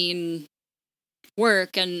would mean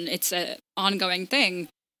work, and it's an ongoing thing.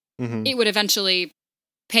 Mm-hmm. It would eventually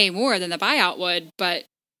pay more than the buyout would, but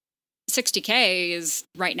 $60K is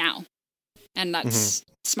right now, and that's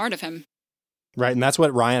smart of him. Right, and that's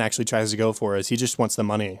what Ryan actually tries to go for, is he just wants the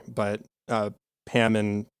money, but Pam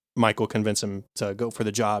and Michael convince him to go for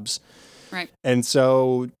the jobs. Right. And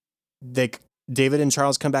so David and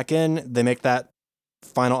Charles come back in, they make that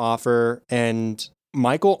final offer, and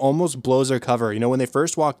Michael almost blows their cover. When they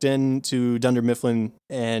first walked into Dunder Mifflin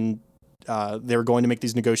and they were going to make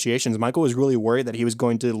these negotiations, Michael was really worried that he was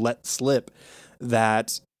going to let slip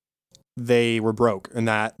that they were broke and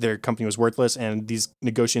that their company was worthless, and these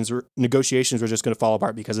negotiations were just going to fall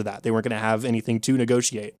apart because of that. They weren't going to have anything to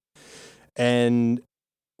negotiate. And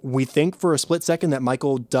we think for a split second that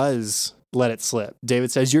Michael does let it slip. David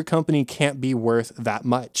says, your company can't be worth that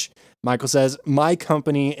much. Michael says, my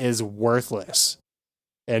company is worthless.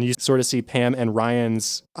 And you sort of see Pam and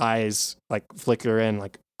Ryan's eyes like flicker in,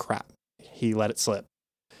 like, crap, he let it slip.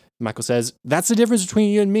 Michael says, that's the difference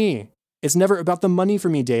between you and me. It's never about the money for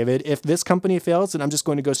me, David. If this company fails, then I'm just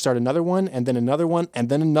going to go start another one, and then another one, and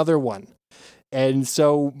then another one. And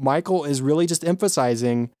so Michael is really just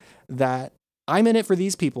emphasizing that I'm in it for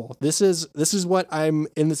these people. This is what I'm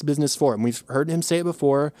in this business for. And we've heard him say it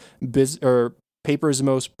before. Paper is the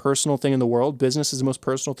most personal thing in the world. Business is the most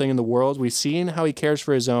personal thing in the world. We've seen how he cares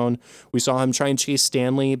for his own. We saw him try and chase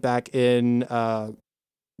Stanley back in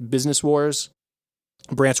Branch Wars.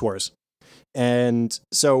 And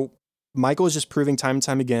so Michael is just proving time and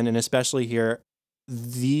time again, and especially here,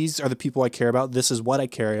 these are the people I care about. This is what I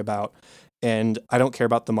care about. And I don't care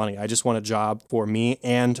about the money. I just want a job for me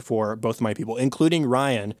and for both my people, including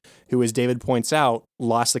Ryan, who, as David points out,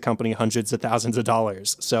 lost the company hundreds of thousands of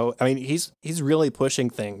dollars. So, I mean, he's really pushing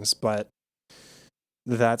things, but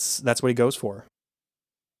that's what he goes for.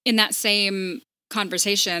 In that same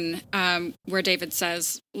conversation, where David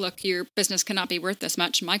says, look, your business cannot be worth this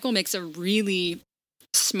much, Michael makes a really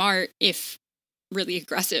smart, if really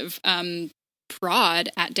aggressive, prod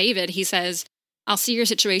at David. He says, I'll see your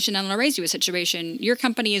situation and I'll raise you a situation. Your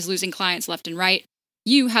company is losing clients left and right.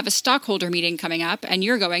 You have a stockholder meeting coming up, and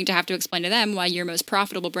you're going to have to explain to them why your most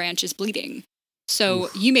profitable branch is bleeding. So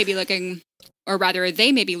you may be looking, or rather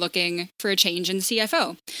they may be looking for a change in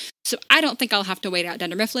CFO. So I don't think I'll have to wait out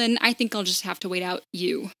Dunder Mifflin. I think I'll just have to wait out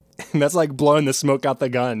you. That's like blowing the smoke out the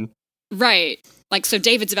gun. Right. Like, so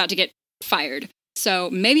David's about to get fired. So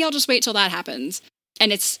maybe I'll just wait till that happens.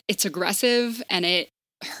 And it's aggressive and it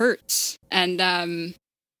hurts and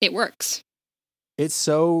it works. It's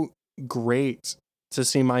so great to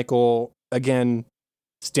see Michael, again,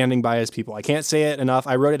 standing by his people. I can't say it enough.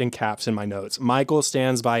 I wrote it in caps in my notes. Michael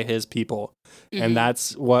stands by his people. Mm-hmm. And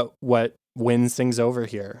that's what wins things over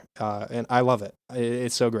here. And I love it.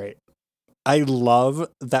 It's so great. I love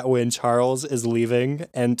that when Charles is leaving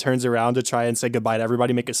and turns around to try and say goodbye to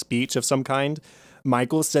everybody, make a speech of some kind,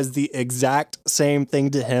 Michael says the exact same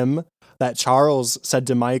thing to him that Charles said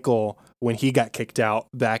to Michael when he got kicked out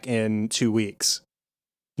back in 2 weeks.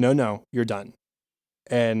 No, you're done.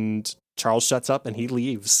 And Charles shuts up and he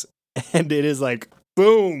leaves. And it is like,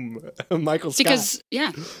 boom, Michael Scott.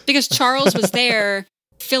 Because Charles was there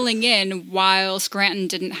filling in while Scranton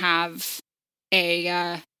didn't have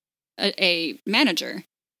a manager.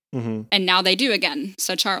 Mm-hmm. And now they do again.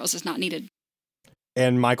 So Charles is not needed.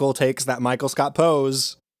 And Michael takes that Michael Scott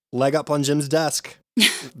pose, leg up on Jim's desk.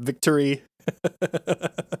 Victory.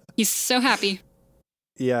 He's so happy.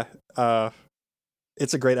 Yeah.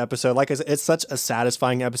 It's a great episode. Like I said, it's such a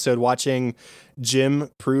satisfying episode watching Jim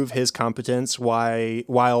prove his competence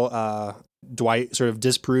while Dwight sort of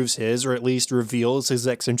disproves his, or at least reveals his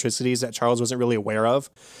eccentricities that Charles wasn't really aware of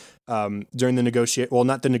during the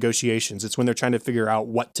not the negotiations. It's when they're trying to figure out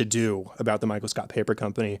what to do about the Michael Scott Paper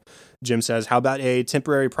Company. Jim says, how about a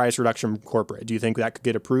temporary price reduction from corporate? Do you think that could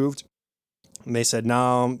get approved? And they said,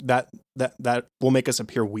 no, that will make us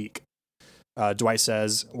appear weak. Dwight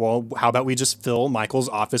says, well, how about we just fill Michael's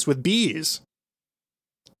office with bees?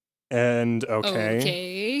 And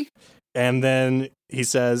okay. And then he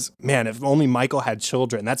says, man, if only Michael had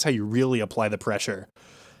children. That's how you really apply the pressure.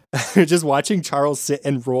 Just watching Charles sit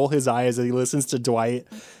and roll his eyes as he listens to Dwight,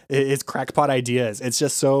 it's crackpot ideas. It's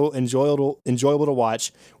just so enjoyable to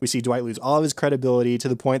watch. We see Dwight lose all of his credibility to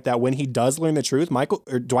the point that when he does learn the truth,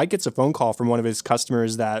 Dwight gets a phone call from one of his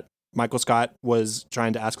customers that Michael Scott was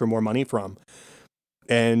trying to ask for more money from.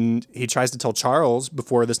 And he tries to tell Charles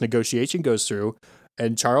before this negotiation goes through,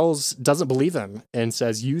 and Charles doesn't believe him and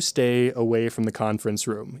says, you stay away from the conference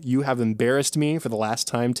room. You have embarrassed me for the last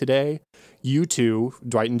time today. You two,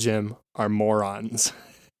 Dwight and Jim, are morons.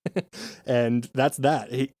 And that's that.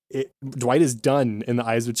 Dwight is done in the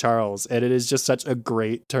eyes of Charles, and it is just such a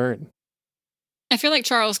great turn. I feel like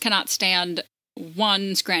Charles cannot stand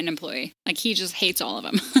one Scranton employee. Like, he just hates all of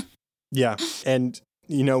them. Yeah. And,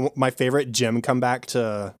 my favorite Jim comeback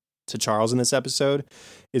to Charles in this episode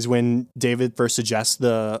is when David first suggests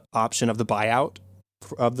the option of the buyout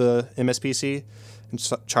of the MSPC.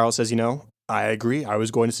 And Charles says, I agree. I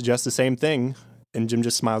was going to suggest the same thing. And Jim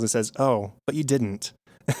just smiles and says, oh, but you didn't.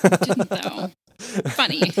 Didn't though.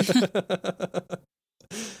 Funny.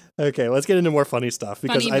 Okay, let's get into more funny stuff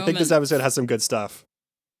because I think this episode has some good stuff.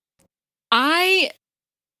 I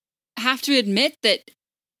have to admit that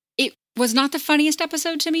it was not the funniest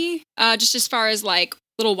episode to me, just as far as like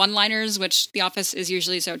little one-liners, which The Office is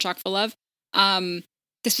usually so chock full of.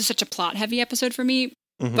 This was such a plot-heavy episode for me,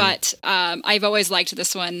 but I've always liked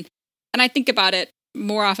this one, and I think about it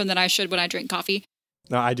more often than I should when I drink coffee.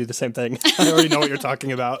 No, I do the same thing. I already know what you're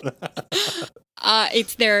talking about.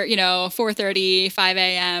 It's their, 4:30, 5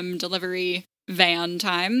 a.m. delivery van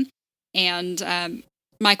time, and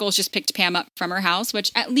Michael's just picked Pam up from her house,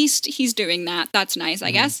 which at least he's doing that. That's nice,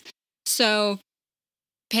 I guess. So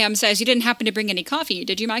Pam says, you didn't happen to bring any coffee,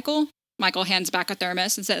 did you, Michael? Michael hands back a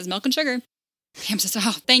thermos and says, milk and sugar. Pam says,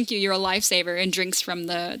 oh, thank you, you're a lifesaver, and drinks from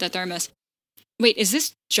the thermos. Wait, is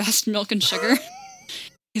this just milk and sugar?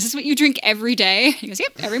 Is this what you drink every day? He goes,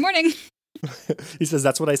 yep, every morning. He says,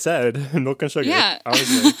 that's what I said, milk and sugar. Yeah,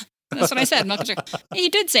 that's what I said, milk and sugar. He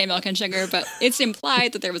did say milk and sugar, but it's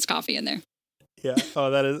implied that there was coffee in there. Yeah.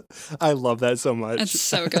 Oh, I love that so much. That's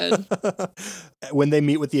so good. When they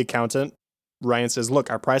meet with the accountant, Ryan says, look,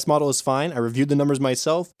 our price model is fine. I reviewed the numbers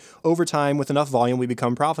myself. Over time, with enough volume, we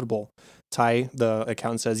become profitable. Ty, the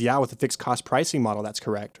accountant, says, yeah, with a fixed cost pricing model, that's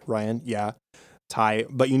correct. Ryan, yeah. Ty,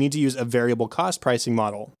 but you need to use a variable cost pricing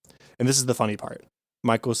model. And this is the funny part.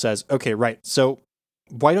 Michael says, okay, right. So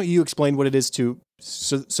why don't you explain what it is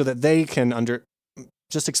so that they can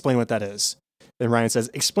just explain what that is. And Ryan says,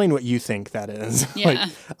 explain what you think that is. Yeah.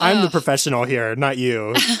 I'm the professional here, not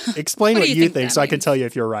you. Explain what you think so I can tell you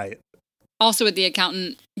if you're right. Also with the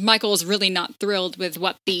accountant, Michael's really not thrilled with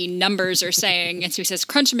what the numbers are saying. And so he says,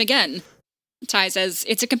 crunch them again. Ty says,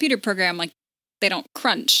 it's a computer program. Like, they don't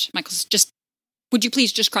crunch. Michael's would you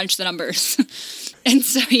please just crunch the numbers? And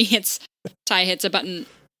so Ty hits a button,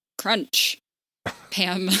 crunch.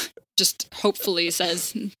 Pam just hopefully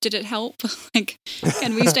says, did it help? Like,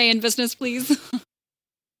 can we stay in business, please?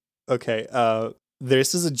 Okay,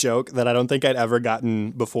 this is a joke that I don't think I'd ever gotten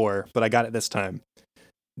before, but I got it this time.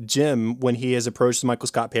 Jim, when he has approached the Michael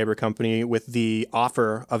Scott Paper Company with the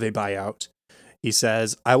offer of a buyout, he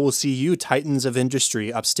says, I will see you titans of industry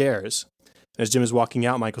upstairs. As Jim is walking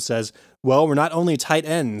out, Michael says, well, we're not only tight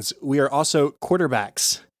ends, we are also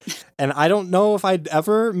quarterbacks. And I don't know if I'd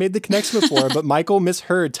ever made the connection before, but Michael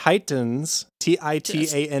misheard titans,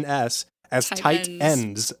 Titans, as tight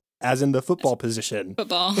ends, as in the football position.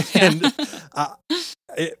 Football, yeah. And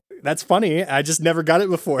that's funny. I just never got it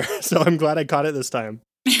before, so I'm glad I caught it this time.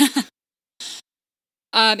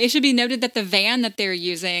 It should be noted that the van that they're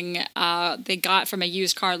using, they got from a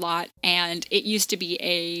used car lot, and it used to be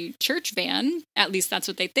a church van. At least that's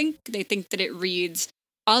what they think. They think that it reads,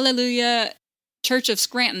 Alleluia, Church of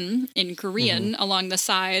Scranton in Korean along the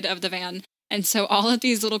side of the van. And so all of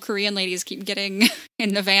these little Korean ladies keep getting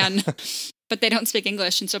in the van, but they don't speak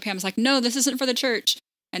English. And so Pam's like, no, this isn't for the church.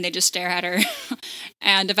 And they just stare at her.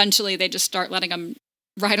 And eventually they just start letting them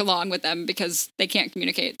ride along with them because they can't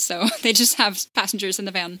communicate. So they just have passengers in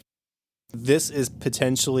the van. This is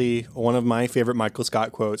potentially one of my favorite Michael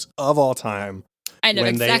Scott quotes of all time. I know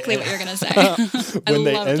exactly what you're going to say. When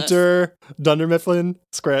they enter Dunder Mifflin,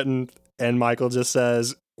 Scranton, and Michael just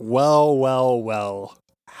says, well, well, well,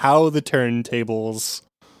 how the turntables... ...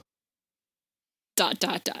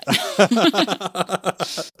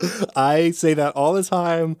 I say that all the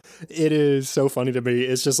time. It is so funny to me.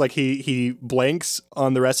 It's just like he blanks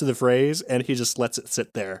on the rest of the phrase and he just lets it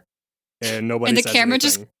sit there. And nobody and the says camera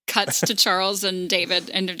anything. Just cuts to Charles and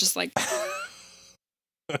David and they're just like,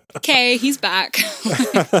 okay, he's back.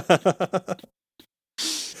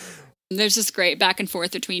 There's this great back and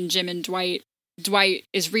forth between Jim and Dwight. Dwight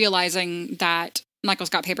is realizing that Michael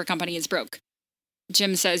Scott Paper Company is broke.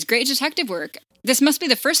 Jim says, great detective work. This must be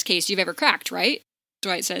the first case you've ever cracked, right?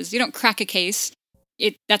 Dwight says, you don't crack a case.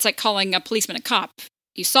 That's like calling a policeman a cop.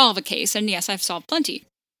 You solve a case, and yes, I've solved plenty.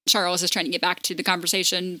 Charles is trying to get back to the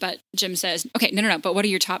conversation, but Jim says, okay, no, but what are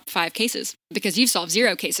your top 5 cases? Because you've solved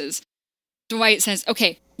 0 cases. Dwight says,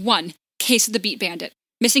 okay, 1, case of the beet bandit.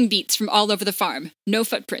 Missing beets from all over the farm. No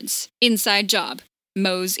footprints. Inside job.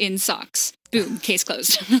 Moe's in socks. Boom, case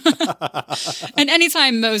closed. And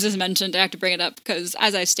anytime Moe's is mentioned, I have to bring it up because,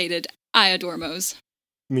 as I stated, I adore Moe's.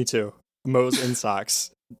 Me too. Moe's in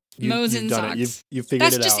socks. Moe's in socks. You've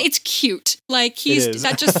figured it out. It's cute. Like,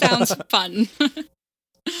 that just sounds fun.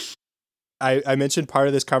 I mentioned part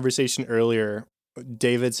of this conversation earlier.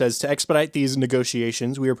 David says, to expedite these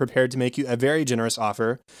negotiations, we are prepared to make you a very generous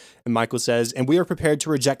offer. And Michael says, and we are prepared to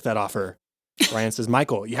reject that offer. Ryan says,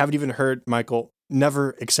 Michael, you haven't even heard, Michael,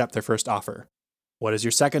 never accept their first offer. What is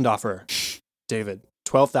your second offer? David,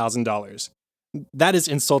 $12,000. That is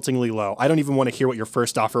insultingly low. I don't even want to hear what your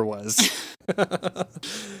first offer was.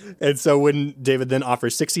 And so when David then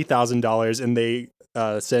offers $60,000 and they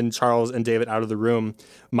send Charles and David out of the room,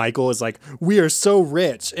 Michael is like, we are so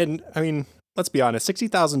rich. And I mean, let's be honest,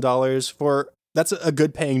 $60,000 that's a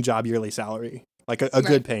good paying job yearly salary. Like a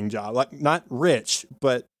good paying job. Like not rich,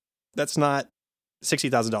 but that's not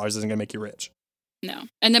 $60,000 isn't going to make you rich. No.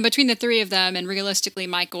 And then between the 3 of them, and realistically,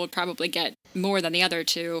 Michael would probably get more than the other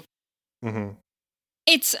 2. Mm-hmm.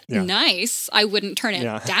 It's nice. I wouldn't turn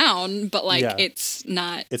it down, but it's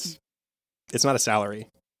not. It's not a salary.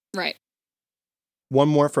 Right. One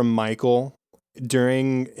more from Michael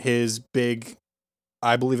during his big,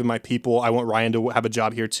 I believe in my people, I want Ryan to have a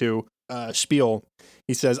job here too, spiel.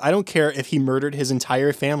 He says, I don't care if he murdered his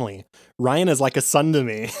entire family. Ryan is like a son to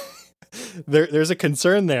me. There's a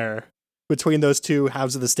concern there between those two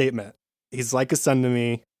halves of the statement. He's like a son to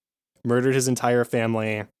me, murdered his entire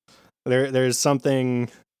family. There's something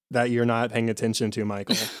that you're not paying attention to,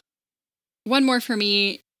 Michael. One more for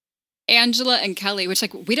me, Angela and Kelly, which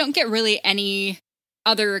we don't get really any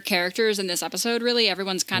other characters in this episode, really.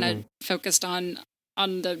 Everyone's kind of focused on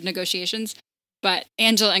the negotiations. But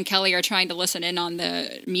Angela and Kelly are trying to listen in on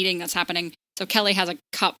the meeting that's happening. So Kelly has a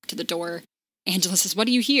cup to the door. Angela says, what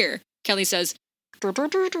do you hear? Kelly says,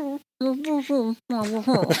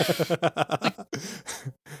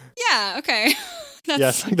 Yeah, okay.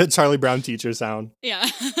 Yes, like the Charlie Brown teacher sound. Yeah.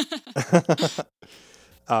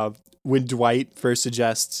 When Dwight first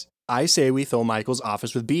suggests, I say we fill Michael's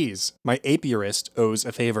office with bees. My apiarist owes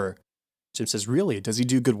a favor. Jim says, really? Does he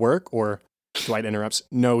do good work? Or Dwight interrupts,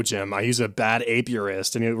 no, Jim, I use a bad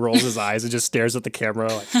apiarist. And he rolls his eyes and just stares at the camera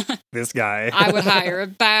like, this guy. I would hire a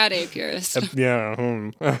bad apiarist.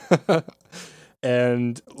 Yeah.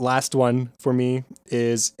 And last one for me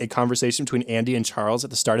is a conversation between Andy and Charles at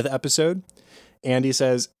the start of the episode. Andy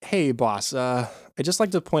says, hey, boss, I'd just like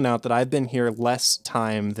to point out that I've been here less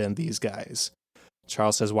time than these guys.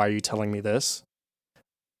 Charles says, why are you telling me this?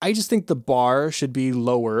 I just think the bar should be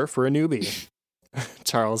lower for a newbie.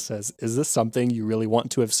 Charles says, is this something you really want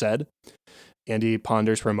to have said? Andy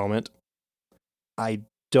ponders for a moment. I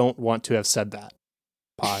don't want to have said that.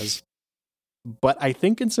 Pause. But I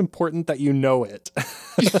think it's important that you know it.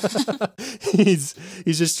 He's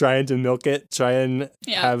just trying to milk it, try and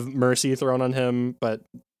have mercy thrown on him, but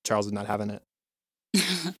Charles is not having it.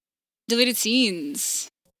 Deleted scenes.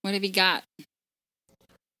 What have you got?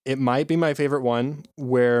 It might be my favorite one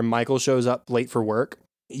where Michael shows up late for work.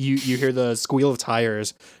 You hear the squeal of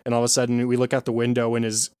tires, and all of a sudden we look out the window and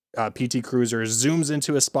his PT Cruiser zooms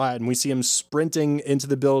into a spot, and we see him sprinting into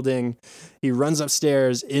the building. He runs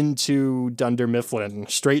upstairs into Dunder Mifflin,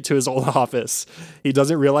 straight to his old office. He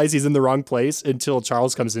doesn't realize he's in the wrong place until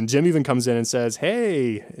Charles comes in. Jim even comes in and says,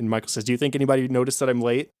 hey. And Michael says, do you think anybody noticed that I'm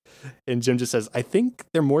late? And Jim just says, I think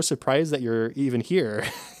they're more surprised that you're even here.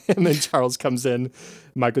 And then Charles comes in.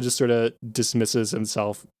 Michael just sort of dismisses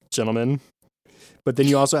himself, gentlemen. But then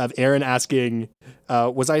you also have Aaron asking,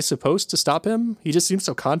 was I supposed to stop him? He just seems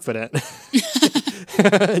so confident.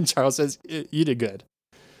 And Charles says, you did good.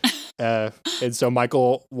 And so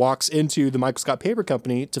Michael walks into the Michael Scott Paper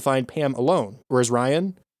Company to find Pam alone. Whereas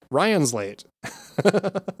Ryan's late.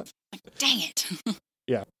 Dang it.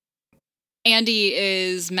 Yeah. Andy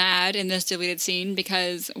is mad in this deleted scene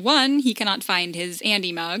because, 1, he cannot find his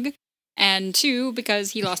Andy mug, and 2,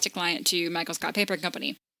 because he lost a client to Michael Scott Paper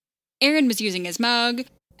Company. Erin was using his mug,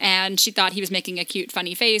 and she thought he was making a cute,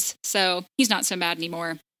 funny face, so he's not so mad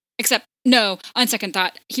anymore. Except, no, on second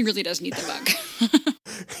thought, he really does need the mug.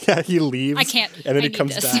 Yeah, he leaves. I can't. And then he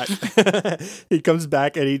comes back. He comes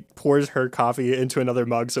back and he pours her coffee into another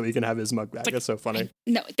mug so he can have his mug back. That's so funny.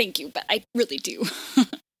 No, thank you, but I really do.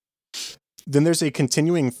 Then there's a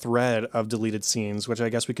continuing thread of deleted scenes, which I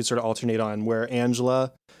guess we could sort of alternate on, where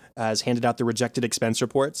Angela has handed out the rejected expense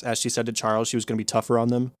reports. As she said to Charles, she was going to be tougher on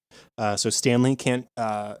them. So Stanley can't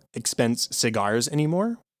expense cigars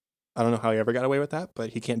anymore. I don't know how he ever got away with that, but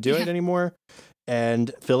he can't do it anymore.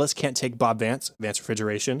 And Phyllis can't take Bob Vance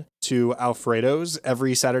Refrigeration, to Alfredo's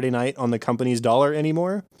every Saturday night on the company's dollar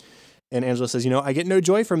anymore. And Angela says, I get no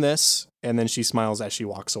joy from this. And then she smiles as she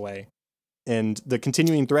walks away. And the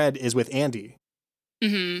continuing thread is with Andy.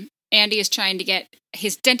 Mm-hmm. Andy is trying to get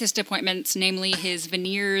his dentist appointments, namely his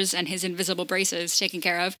veneers and his invisible braces, taken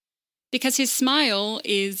care of, because his smile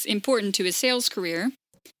is important to his sales career.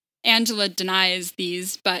 Angela denies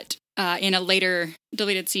these, but in a later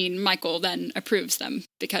deleted scene, Michael then approves them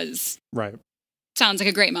because sounds like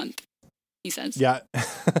a great month, he says. Yeah.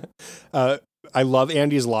 I love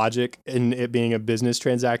Andy's logic in it being a business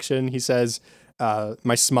transaction. He says,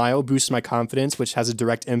 my smile boosts my confidence, which has a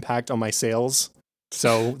direct impact on my sales.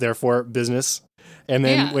 So therefore business. And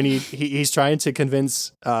then when he's trying to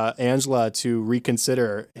convince Angela to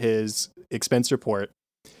reconsider his expense report,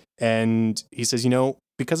 and he says,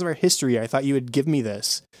 because of our history, I thought you would give me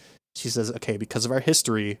this. She says, okay, because of our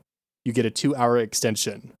history, you get a 2-hour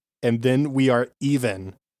extension, and then we are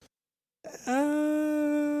even.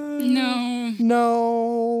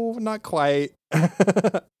 No, not quite.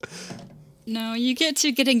 No, you get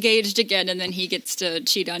to get engaged again, and then he gets to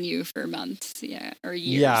cheat on you for months, or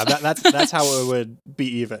years. Yeah, that's how it would be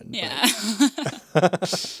even. Yeah.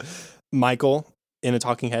 Michael, in a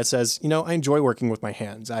talking head, says, I enjoy working with my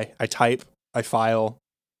hands. I type, I file,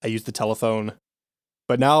 I use the telephone.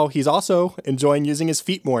 But now he's also enjoying using his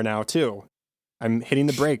feet more now, too. I'm hitting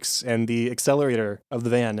the brakes and the accelerator of the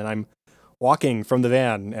van, and I'm walking from the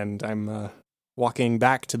van, and I'm walking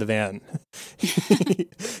back to the van.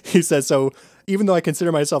 He says, so even though I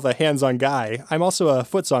consider myself a hands-on guy, I'm also a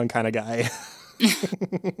foot-on kind of guy.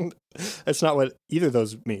 That's not what either of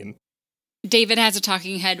those mean. David has a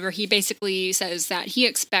talking head where he basically says that he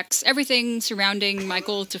expects everything surrounding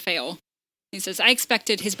Michael to fail. He says, I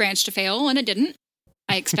expected his branch to fail, and it didn't.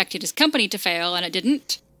 I expected his company to fail, and it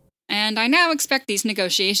didn't. And I now expect these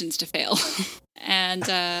negotiations to fail. And,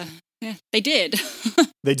 they did.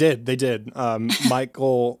 They did.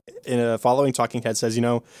 Michael, in a following talking head, says,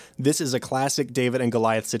 this is a classic David and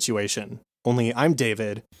Goliath situation. Only I'm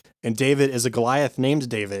David, and David is a Goliath named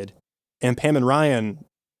David, and Pam and Ryan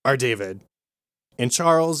are David, and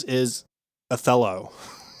Charles is Othello.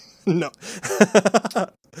 No.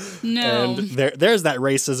 No. And there's that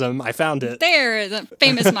racism. I found it. There, the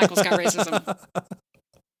famous Michael Scott racism.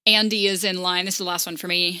 Andy is in line. This is the last one for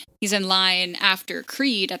me. He's in line after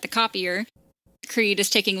Creed at the copier. Creed is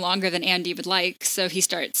taking longer than Andy would like, so he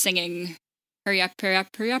starts singing, hurry up, hurry up,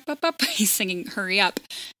 hurry up, up, up. He's singing, hurry up.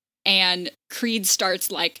 And Creed starts,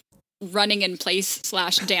 running in place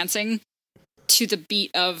 / dancing to the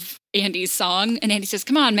beat of Andy's song. And Andy says,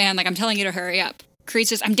 come on, man, I'm telling you to hurry up. Creed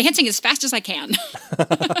says, I'm dancing as fast as I can.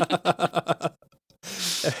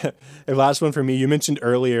 And last one for me, you mentioned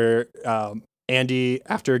earlier, Andy,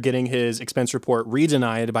 after getting his expense report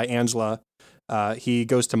re-denied by Angela, he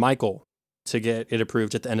goes to Michael to get it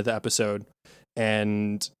approved at the end of the episode.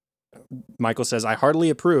 And Michael says, I heartily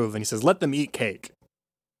approve. And he says, let them eat cake.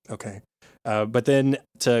 Okay. But then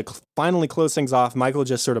to finally close things off, Michael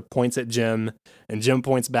just sort of points at Jim, and Jim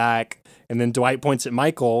points back. And then Dwight points at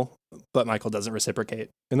Michael, but Michael doesn't reciprocate.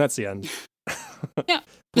 And that's the end. Yeah.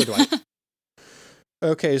 Poor Dwight.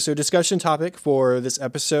 Okay, so discussion topic for this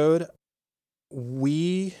episode.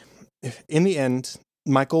 In the end,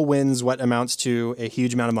 Michael wins what amounts to a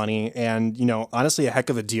huge amount of money and, honestly, a heck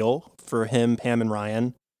of a deal for him, Pam, and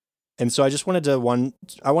Ryan. And so I just wanted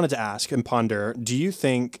to ask and ponder, do you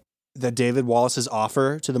think that David Wallace's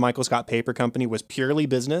offer to the Michael Scott Paper Company was purely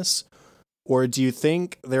business, or do you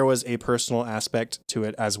think there was a personal aspect to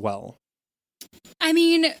it as well? I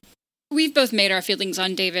mean, we've both made our feelings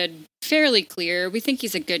on David fairly clear. We think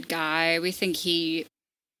he's a good guy. We think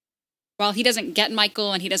while he doesn't get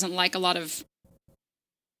Michael and he doesn't like I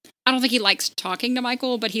don't think he likes talking to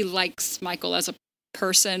Michael, but he likes Michael as a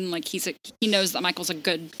person. He knows that Michael's a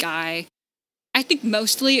good guy. I think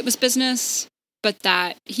mostly it was business, but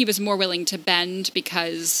that he was more willing to bend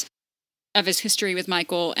because of his history with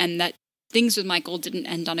Michael and that things with Michael didn't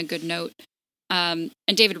end on a good note. And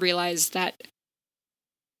David realized that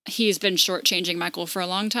he's been shortchanging Michael for a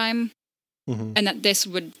long time, and that this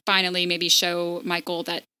would finally maybe show Michael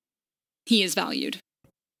that he is valued.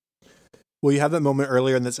 Well, you have that moment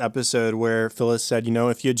earlier in this episode where Phyllis said,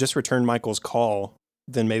 if you had just returned Michael's call,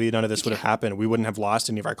 then maybe none of this would have happened. We wouldn't have lost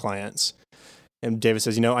any of our clients. And David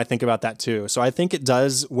says, I think about that too. So I think it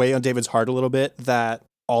does weigh on David's heart a little bit that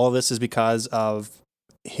all of this is because of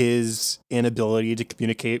his inability to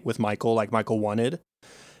communicate with Michael like Michael wanted.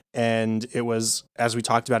 And it was, as we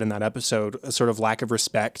talked about in that episode, a sort of lack of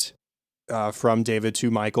respect from David to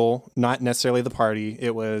Michael, not necessarily the party.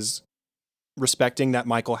 It was respecting that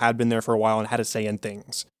Michael had been there for a while and had a say in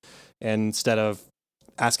things, and instead of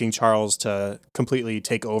asking Charles to completely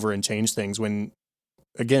take over and change things when,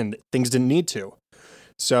 again, things didn't need to.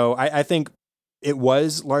 So I think it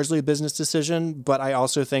was largely a business decision, but I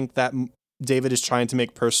also think that David is trying to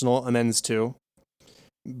make personal amends too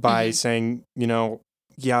by saying,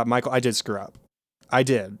 yeah, Michael, I did screw up. I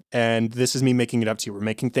did. And this is me making it up to you. We're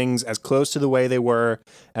making things as close to the way they were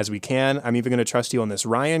as we can. I'm even going to trust you on this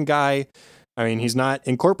Ryan guy. I mean, he's not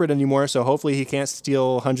in corporate anymore, so hopefully he can't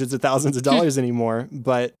steal hundreds of thousands of dollars anymore.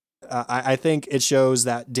 But I think it shows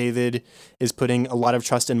that David is putting a lot of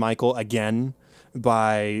trust in Michael again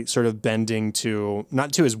by sort of bending to,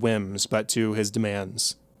 not to his whims, but to his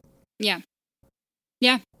demands. Yeah.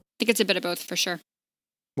 Yeah. I think it's a bit of both for sure.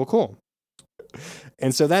 Well, cool.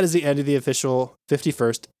 And so that is the end of the official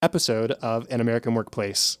 51st episode of An American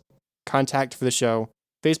Workplace. Contact for the show,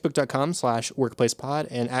 facebook.com/workplacepod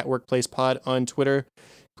and @workplacepod on Twitter.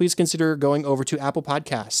 Please consider going over to Apple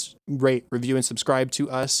Podcasts, rate, review, and subscribe to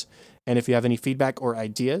us. And if you have any feedback or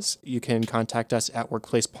ideas, you can contact us at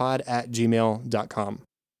workplacepod@gmail.com.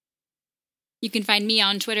 You can find me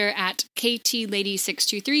on Twitter at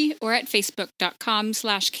KTLady623 or at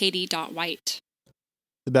facebook.com/katie.white.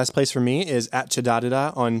 The best place for me is at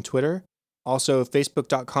Chadadada on Twitter. Also,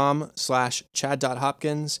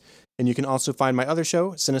 facebook.com/chad.hopkins. And you can also find my other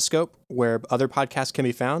show, Cinescope, where other podcasts can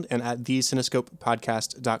be found, and at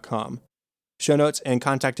thecinescopepodcast.com. Show notes and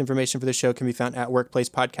contact information for the show can be found at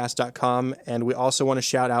workplacepodcast.com. And we also want to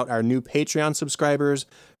shout out our new Patreon subscribers,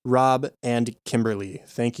 Rob and Kimberly.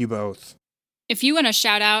 Thank you both. If you want a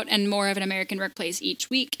shout out and more of An American Workplace each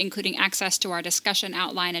week, including access to our discussion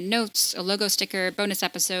outline and notes, a logo sticker, bonus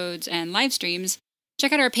episodes, and live streams,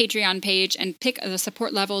 check out our Patreon page and pick the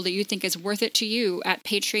support level that you think is worth it to you at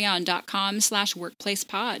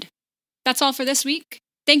patreon.com/workplacepod. That's all for this week.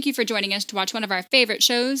 Thank you for joining us to watch one of our favorite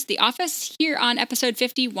shows, The Office, here on episode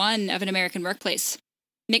 51 of An American Workplace.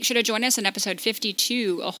 Make sure to join us in episode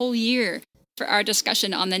 52, a whole year, for our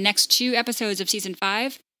discussion on the next 2 episodes of Season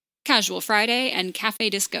 5, Casual Friday and Cafe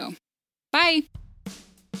Disco. Bye!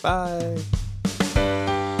 Bye!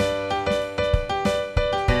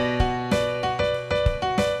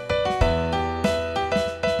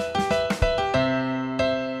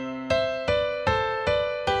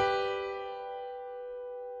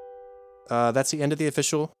 That's the end of the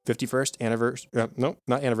official 51st anniversary. No,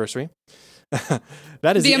 not anniversary.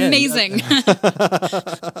 That is the amazing.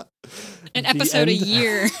 An The episode a end.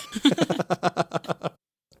 year.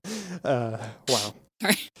 Wow. All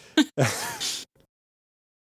right.